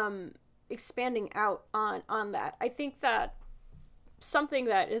 expanding out on that, I think that something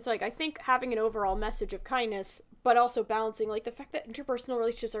that is, like, I think having an overall message of kindness, but also balancing, like, the fact that interpersonal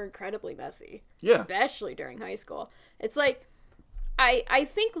relationships are incredibly messy. Yeah. Especially during high school. It's, like, I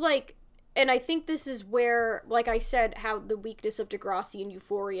think, like, and I think this is where, like I said, how the weakness of Degrassi and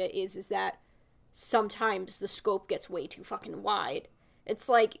Euphoria is that sometimes the scope gets way too fucking wide. It's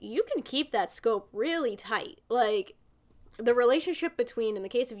like, you can keep that scope really tight. Like, the relationship between, in the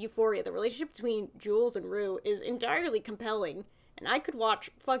case of Euphoria, the relationship between Jules and Rue is entirely compelling, and I could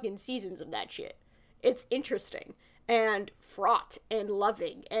watch fucking seasons of that shit. It's interesting, and fraught, and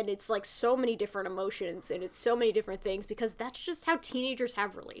loving, and it's, like, so many different emotions, and it's so many different things, because that's just how teenagers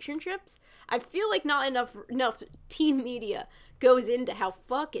have relationships. I feel like not enough teen media goes into how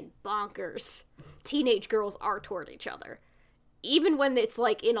fucking bonkers teenage girls are toward each other. Even when it's,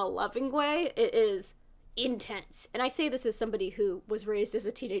 like, in a loving way, it is intense. And I say this as somebody who was raised as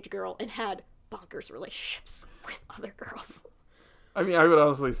a teenage girl and had bonkers relationships with other girls. I mean, I would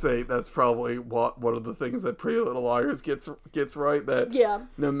honestly say that's probably one of the things that Pretty Little Liars gets right, that yeah,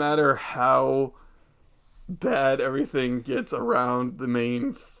 no matter how bad everything gets around the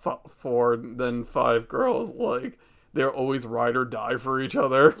main 4 then 5 girls, like, they're always ride or die for each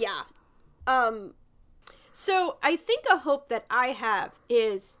other. Yeah. So I think a hope that I have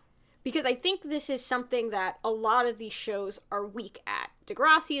is Because I think this is something that a lot of these shows are weak at.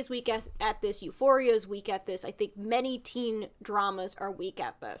 Degrassi is weak at this. Euphoria is weak at this. I think many teen dramas are weak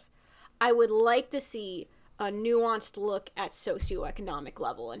at this. I would like to see a nuanced look at socioeconomic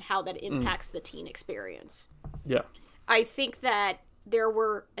level and how that impacts the teen experience. Yeah. I think that there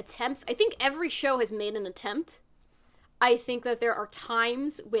were attempts. I think every show has made an attempt. I think that there are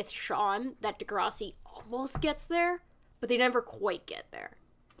times with Sean that Degrassi almost gets there, but they never quite get there.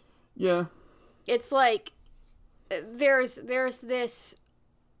 Yeah. It's like there's this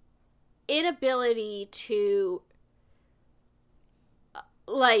inability to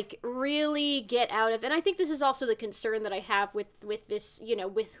like really get out of, and I think this is also the concern that I have with this, you know,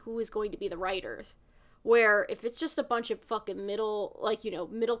 with who is going to be the writers, where if it's just a bunch of fucking middle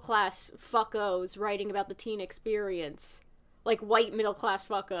class fuckos writing about the teen experience, like white middle class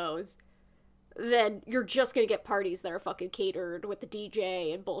fuckos, then you're just gonna get parties that are fucking catered with the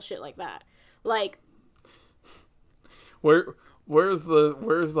DJ and bullshit like that. Like, where's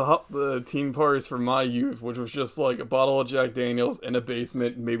the teen parties from my youth, which was just like a bottle of Jack Daniels in a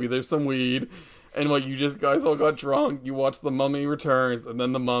basement, maybe there's some weed, and like you just guys all got drunk, you watched The Mummy Returns, and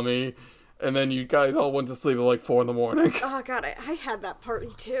then The Mummy, and then you guys all went to sleep at like 4 a.m. Oh god, I had that party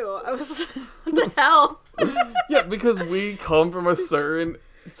too. I was, what the hell? Yeah, because we come from a certain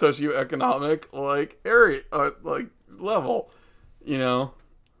socioeconomic like area, like level, you know,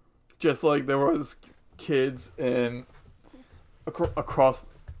 just like there was kids in across.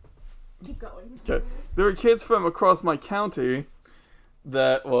 Keep going. Okay, there were kids from across my county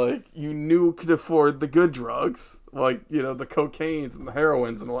that like you knew could afford the good drugs, like, you know, the cocaines and the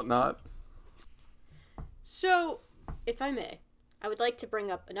heroines and whatnot. So, if I may, I would like to bring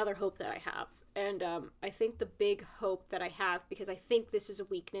up another hope that I have. And I think the big hope that I have, because I think this is a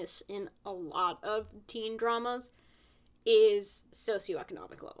weakness in a lot of teen dramas, is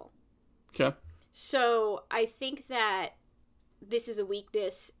socioeconomic level. Okay. So I think that this is a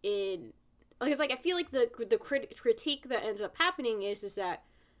weakness in, because like I feel like the critique that ends up happening is that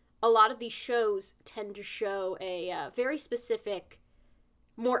a lot of these shows tend to show a very specific,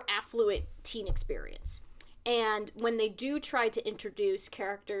 more affluent teen experience. And when they do try to introduce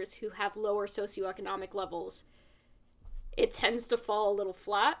characters who have lower socioeconomic levels, it tends to fall a little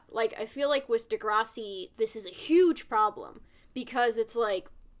flat. Like, I feel like with Degrassi, this is a huge problem, because it's like,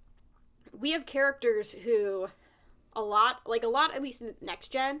 we have characters who, a lot, at least in Next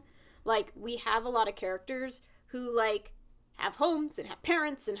Gen, like, we have a lot of characters who, like, have homes and have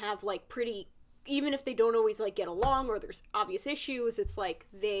parents and have, like, pretty, even if they don't always, like, get along or there's obvious issues, it's like,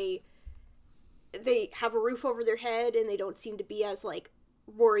 they have a roof over their head and they don't seem to be as, like,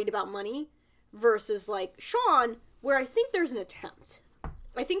 worried about money, versus, like, Sean, where I think there's an attempt.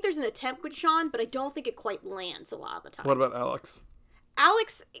 I think there's an attempt with Sean, but I don't think it quite lands a lot of the time. What about Alex?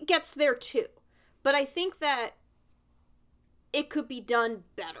 Alex gets there too, but I think that it could be done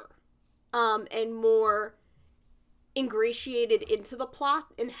better, and more ingratiated into the plot,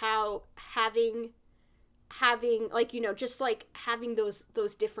 and how having like, you know, just like having those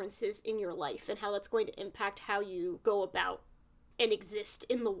differences in your life and how that's going to impact how you go about and exist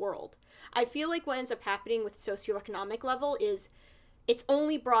in the world. I feel like what ends up happening with socioeconomic level is it's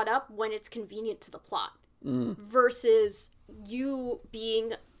only brought up when it's convenient to the plot, versus you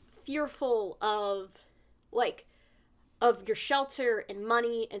being fearful of your shelter and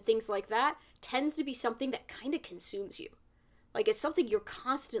money and things like that tends to be something that kind of consumes you. Like, it's something you're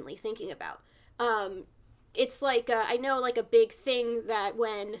constantly thinking about. It's like, I know, like, a big thing that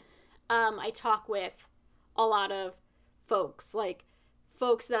when I talk with a lot of folks, like,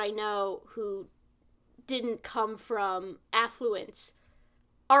 folks that I know who didn't come from affluence,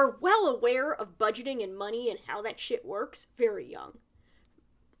 are well aware of budgeting and money and how that shit works very young.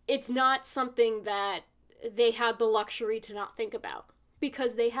 It's not something that they had the luxury to not think about,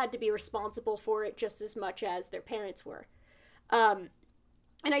 because they had to be responsible for it just as much as their parents were.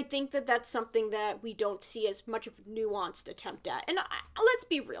 And I think that that's something that we don't see as much of a nuanced attempt at. And let's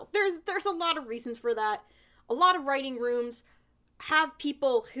be real. There's a lot of reasons for that. A lot of writing rooms have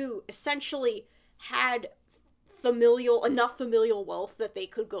people who essentially had enough familial wealth that they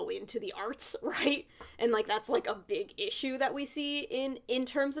could go into the arts, right? And, like, that's, like, a big issue that we see in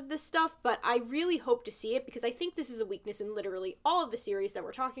terms of this stuff. But I really hope to see it, because I think this is a weakness in literally all of the series that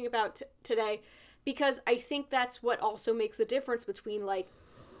we're talking about today. Because I think that's what also makes the difference between, like,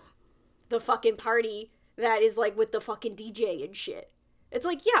 the fucking party that is, like, with the fucking DJ and shit. It's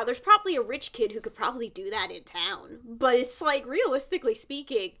like, yeah, there's probably a rich kid who could probably do that in town. But it's, like, realistically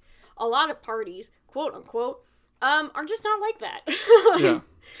speaking, a lot of parties, quote unquote, are just not like that. Yeah.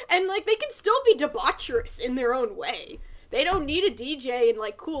 And, like, they can still be debaucherous in their own way. They don't need a DJ and,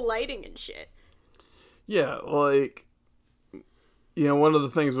 like, cool lighting and shit. Yeah, like, you know, one of the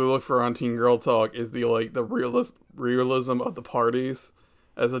things we look for on Teen Girl Talk is the realism of the parties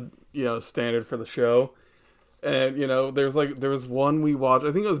as a, you know, standard for the show. And, you know, there was one we watched,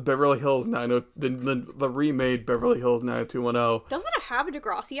 I think it was Beverly Hills 90210, the remade Beverly Hills 90210. Doesn't it have a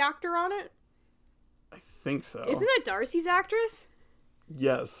Degrassi actor on it? I think so. Isn't that Darcy's actress?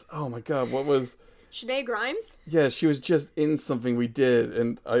 Yes. Oh my god, what was... Shanae Grimes? Yeah, she was just in something we did,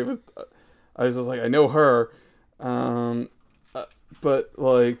 and I was just like, I know her. But,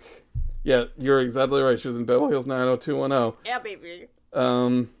 like, yeah, you're exactly right. She was in Beverly Hills 90210. Yeah, baby.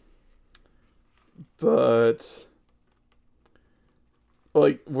 But,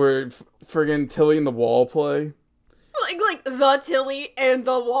 like, we're friggin' Tilly and the Wall play. Like the Tilly and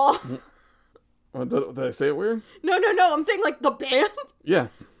the Wall. What, did I say it weird? No. I'm saying, like, the band. Yeah.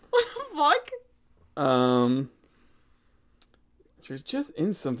 What the fuck? She was just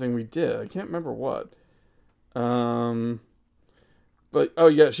in something we did. I can't remember what. But oh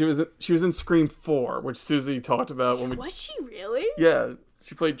yeah, she was in Scream 4, which Susie talked about when we. Was she really? Yeah,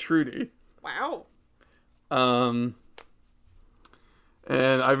 she played Trudy. Wow. And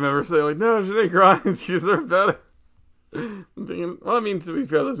I remember saying like, no, Shanae Grimes, you deserve better. Well, I mean, to be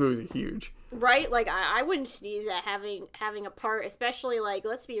fair, those movies are huge. Right? Like, I wouldn't sneeze at having a part, especially, like,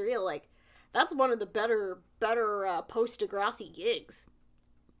 let's be real, like, that's one of the better post-Degrassi gigs.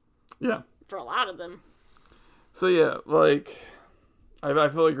 Yeah. For a lot of them. So, yeah, like, I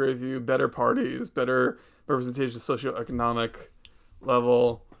fully agree with you. Better parties, better representation of socioeconomic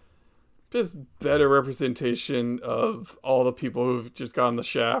level, just better representation of all the people who've just gotten the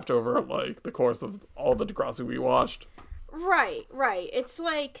shaft over, like, the course of all the Degrassi we watched. Right. It's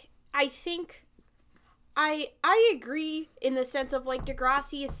like, I think I agree in the sense of, like,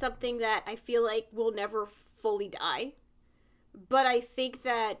 Degrassi is something that I feel like will never fully die. But I think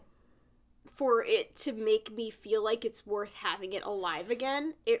that for it to make me feel like it's worth having it alive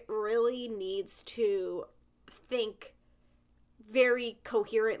again, it really needs to think very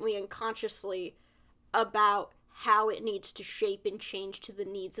coherently and consciously about how it needs to shape and change to the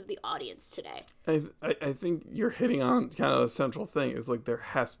needs of the audience today. I think you're hitting on kind of a central thing is like there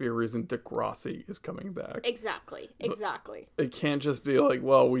has to be a reason Degrassi is coming back. Exactly. It can't just be like,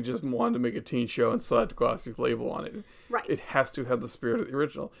 well, we just wanted to make a teen show and slap Degrassi's label on it. Right. It has to have the spirit of the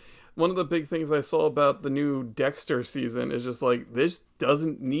original. One of the big things I saw about the new Dexter season is just like, this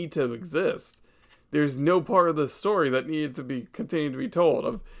doesn't need to exist. There's no part of the story that needed to be continued to be told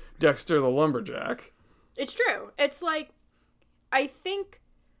of Dexter the Lumberjack. It's true. It's like, I think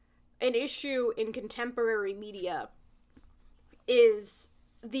an issue in contemporary media is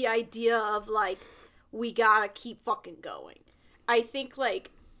the idea of, like, we gotta keep fucking going. I think,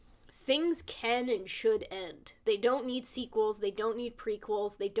 like, things can and should end. They don't need sequels. They don't need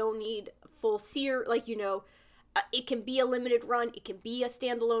prequels. They don't need full like, you know, it can be a limited run. It can be a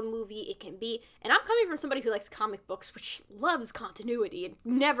standalone movie. It can be, and I'm coming from somebody who likes comic books, which loves continuity and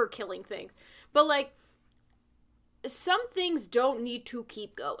never killing things. But, like, some things don't need to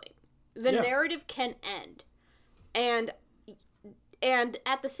keep going. The narrative can end. And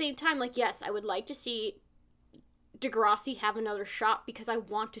at the same time, like, yes, I would like to see Degrassi have another shot because I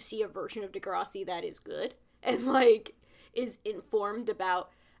want to see a version of Degrassi that is good and, like, is informed about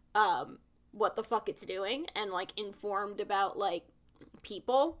what the fuck it's doing and, like, informed about, like,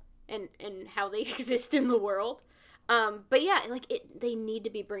 people and how they exist in the world. But yeah, like, they need to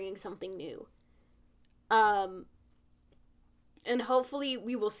be bringing something new. And hopefully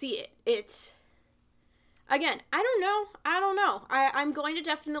we will see it. It's, again, I don't know. I'm going to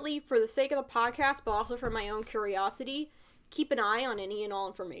definitely, for the sake of the podcast, but also for my own curiosity, keep an eye on any and all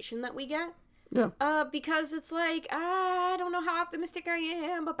information that we get. Yeah. Because it's like, I don't know how optimistic I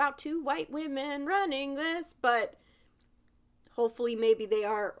am about 2 white women running this, but hopefully maybe they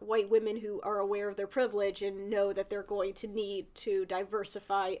are white women who are aware of their privilege and know that they're going to need to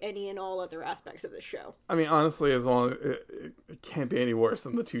diversify any and all other aspects of the show. I mean, honestly, as long as it can't be any worse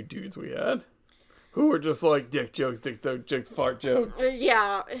than the 2 dudes we had, who were just like dick jokes, fart jokes.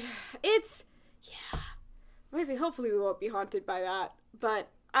 Yeah, maybe hopefully we won't be haunted by that. But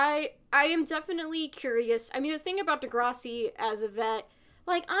I am definitely curious. I mean, the thing about Degrassi as a vet,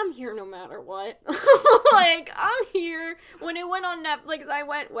 like, I'm here no matter what. Like, I'm here. When it went on Netflix, I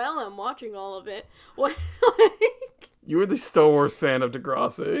went, well, I'm watching all of it. What? Like, you were the Star Wars fan of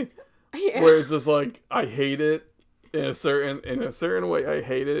Degrassi. Yeah. Where it's just like, I hate it. In a certain way, I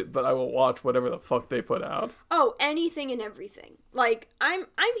hate it, but I will watch whatever the fuck they put out. Oh, anything and everything. Like, I'm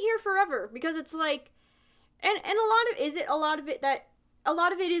here forever because it's like, and a lot of it that a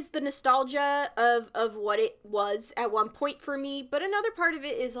lot of it is the nostalgia of what it was at one point for me, but another part of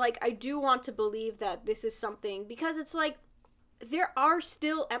it is, like, I do want to believe that this is something, because it's like, there are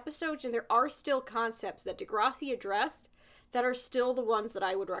still episodes and there are still concepts that Degrassi addressed that are still the ones that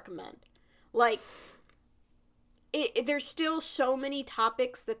I would recommend. Like, there's still so many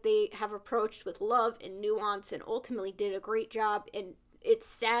topics that they have approached with love and nuance and ultimately did a great job, and it's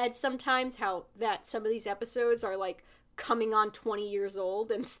sad sometimes how that some of these episodes are, like, coming on 20 years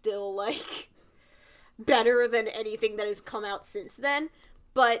old and still, like, better than anything that has come out since then.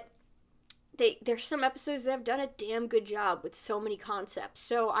 But there's some episodes that have done a damn good job with so many concepts.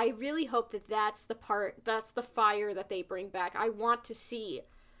 So I really hope that that's the fire that they bring back. I want to see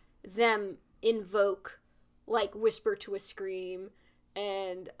them invoke, like, Whisper to a Scream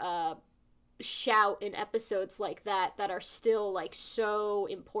and Shout in episodes like that are still, like, so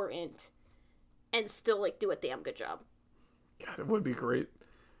important and still, like, do a damn good job. God, it would be great.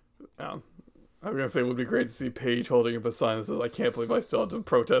 I was gonna say it would be great to see Paige holding up a sign that says, "I can't believe I still have to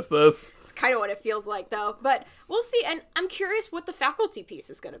protest this." It's kind of what it feels like, though. But we'll see, and I'm curious what the faculty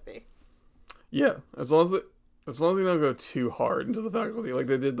piece is gonna be. Yeah, as long as they don't go too hard into the faculty, like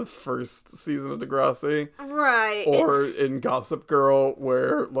they did the first season of Degrassi. Right. Or in Gossip Girl,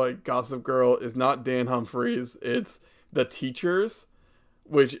 where, like, Gossip Girl is not Dan Humphries, it's the teachers,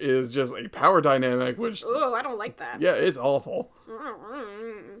 which is just a power dynamic, which... Oh, I don't like that. Yeah, it's awful.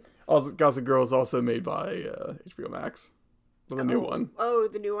 Also, Gossip Girl is also made by HBO Max. Well, the new one. Oh,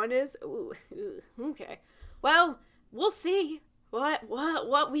 the new one is? Ooh, okay. Well, we'll see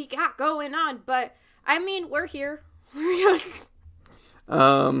what we got going on, but, I mean, we're here. Yes.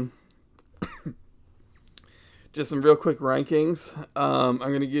 Just some real quick rankings. I'm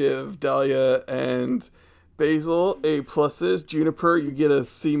going to give Dahlia and Basil A pluses. Juniper, you get a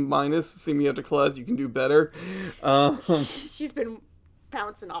C minus. See me after class, you can do better. She's been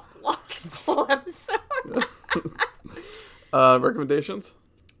bouncing off the walls this whole episode. Recommendations?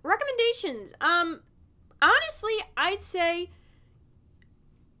 Recommendations. Honestly, I'd say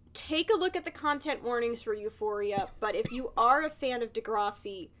take a look at the content warnings for Euphoria, but if you are a fan of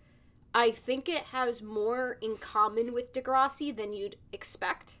Degrassi, I think it has more in common with Degrassi than you'd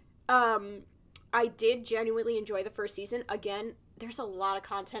expect. I did genuinely enjoy the first season. Again, there's a lot of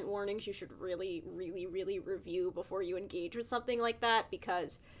content warnings you should really, really, really review before you engage with something like that,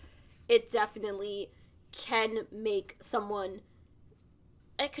 because it definitely can make someone...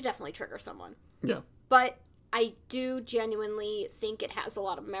 It could definitely trigger someone. Yeah. But I do genuinely think it has a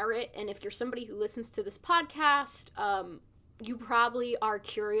lot of merit, and if you're somebody who listens to this podcast, you probably are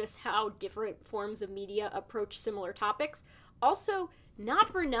curious how different forms of media approach similar topics. Also, not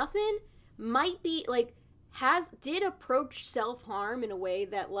for nothing, might be, like, did approach self-harm in a way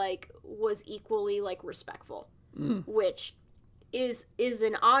that, like, was equally, like, respectful. Which is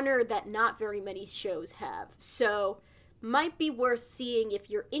an honor that not very many shows have. So, might be worth seeing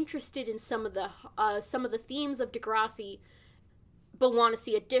if you're interested in some of the themes of Degrassi, but want to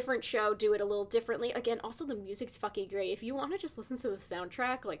see a different show do it a little differently. Again, also the music's fucking great. If you want to just listen to the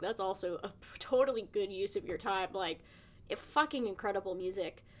soundtrack, like, that's also a totally good use of your time. Like, fucking incredible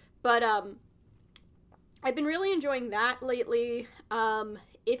music. But I've been really enjoying that lately.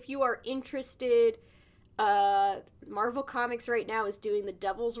 If you are interested, Marvel Comics right now is doing the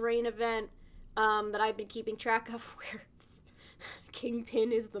Devil's Reign event that I've been keeping track of, where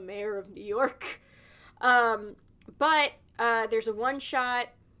Kingpin is the mayor of New York. But there's a one-shot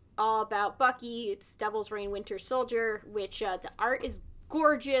all about Bucky. It's Devil's Reign Winter Soldier, which the art is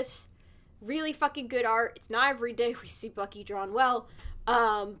gorgeous. Really fucking good art. It's not every day we see Bucky drawn well.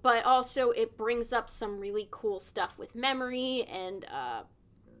 But also it brings up some really cool stuff with memory and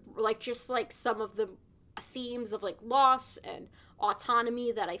like just like some of the themes of like loss and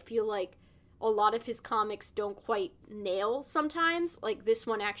autonomy that I feel like a lot of his comics don't quite nail sometimes. Like, this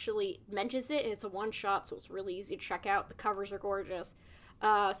one actually mentions it, and it's a one-shot, so it's really easy to check out. The covers are gorgeous.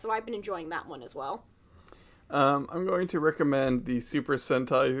 So I've been enjoying that one as well. I'm going to recommend the Super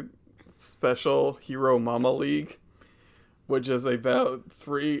Sentai Special Hero Mama League, which is about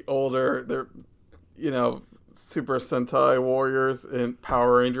 3 older, they're, Super Sentai warriors and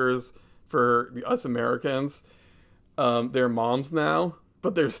Power Rangers for us Americans. They're moms now,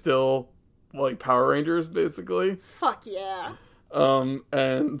 but they're still, like, Power Rangers, basically. Fuck yeah.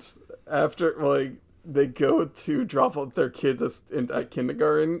 And after, like, they go to drop off their kids at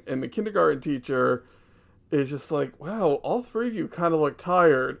kindergarten, and the kindergarten teacher is just like, wow, all 3 of you kind of look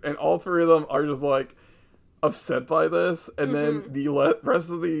tired, and all 3 of them are just, like, upset by this, and then the rest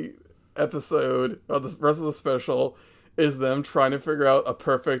of the episode, or the rest of the special, is them trying to figure out a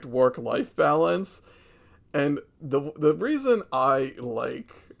perfect work-life balance. And the reason I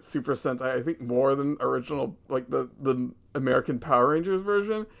like Super Sentai, I think more than original, like the American Power Rangers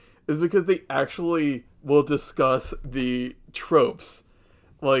version, is because they actually will discuss the tropes.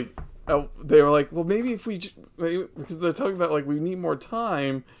 Like, they were like, well, maybe if maybe, because they're talking about, like, we need more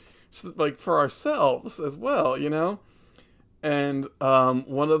time, just, like, for ourselves as well, you know? And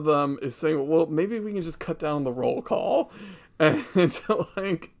one of them is saying, well, maybe we can just cut down the roll call. And,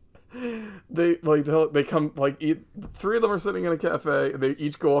 like, they come, like, three of them are sitting in a cafe, and they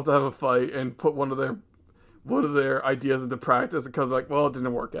each go off to have a fight and put one of their ideas into practice. It comes like, well, it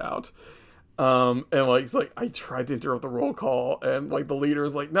didn't work out. And like, it's like, I tried to interrupt the roll call, and like the leader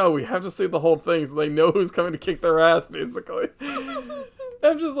is like, no, we have to say the whole thing so they know who's coming to kick their ass, basically.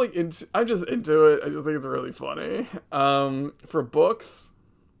 I'm just like, I'm just into it. I just think it's really funny. For books,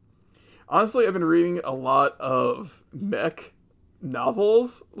 honestly, I've been reading a lot of mech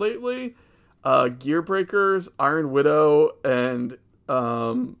novels lately. Gear Breakers, Iron Widow, and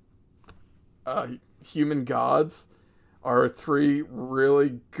Human Gods are three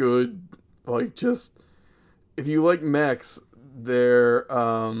really good, like, just, if you like mechs, they're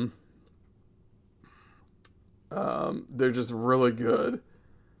just really good.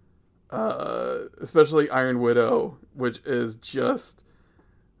 Especially Iron Widow, which is just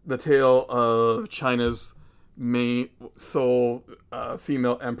the tale of China's main sole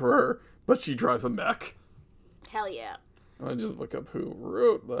female emperor, but she drives a mech. Hell yeah. I just look up who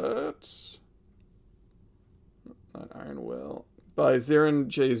wrote that. Not Iron Will. By Zirin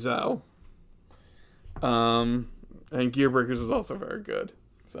J. Zhao. And Gear Breakers is also very good.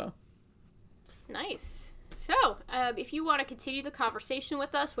 So. Nice. So, if you want to continue the conversation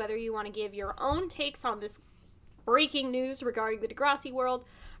with us, whether you want to give your own takes on this breaking news regarding the Degrassi world,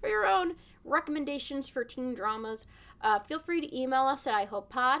 or your own recommendations for teen dramas, feel free to email us at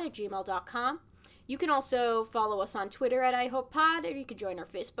ihopepod@gmail.com. You can also follow us on Twitter at ihopepod, or you can join our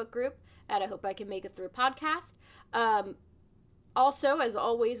Facebook group at I Hope I Can Make It Through Podcast. Also, as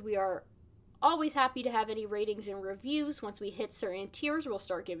always, we are always happy to have any ratings and reviews. Once we hit certain tiers, we'll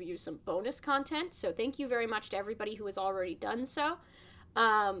start giving you some bonus content. So thank you very much to everybody who has already done so.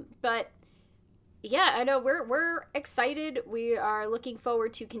 But yeah, I know we're excited. We are looking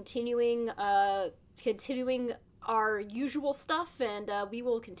forward to continuing our usual stuff, and we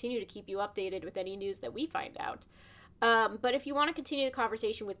will continue to keep you updated with any news that we find out. But if you want to continue the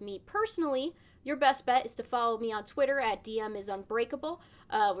conversation with me personally, your best bet is to follow me on Twitter at DMIsUnbreakable,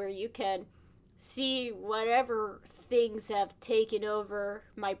 where you can see whatever things have taken over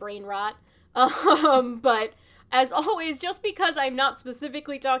my brain rot. But as always, just because I'm not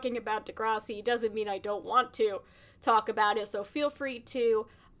specifically talking about Degrassi doesn't mean I don't want to talk about it. So feel free to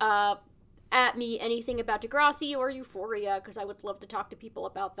at me anything about Degrassi or Euphoria, because I would love to talk to people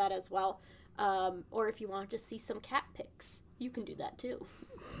about that as well. Or if you want to just see some cat pics, you can do that too.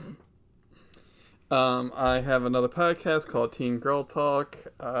 I have another podcast called Teen Girl Talk,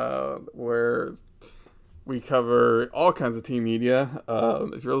 where we cover all kinds of teen media.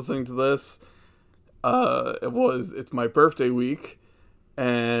 If you're listening to this, it's my birthday week,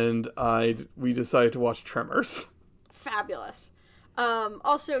 and we decided to watch Tremors. Fabulous.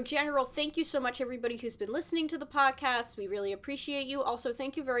 Also, general, thank you so much, everybody who's been listening to the podcast. We really appreciate you. Also,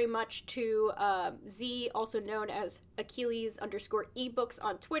 thank you very much to Z, also known as Achilles_ebooks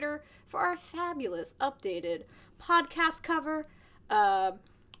on Twitter, for our fabulous updated podcast cover.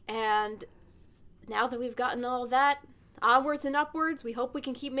 And now that we've gotten all that, onwards and upwards, we hope we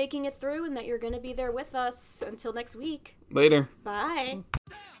can keep making it through and that you're going to be there with us until next week. Later. Bye.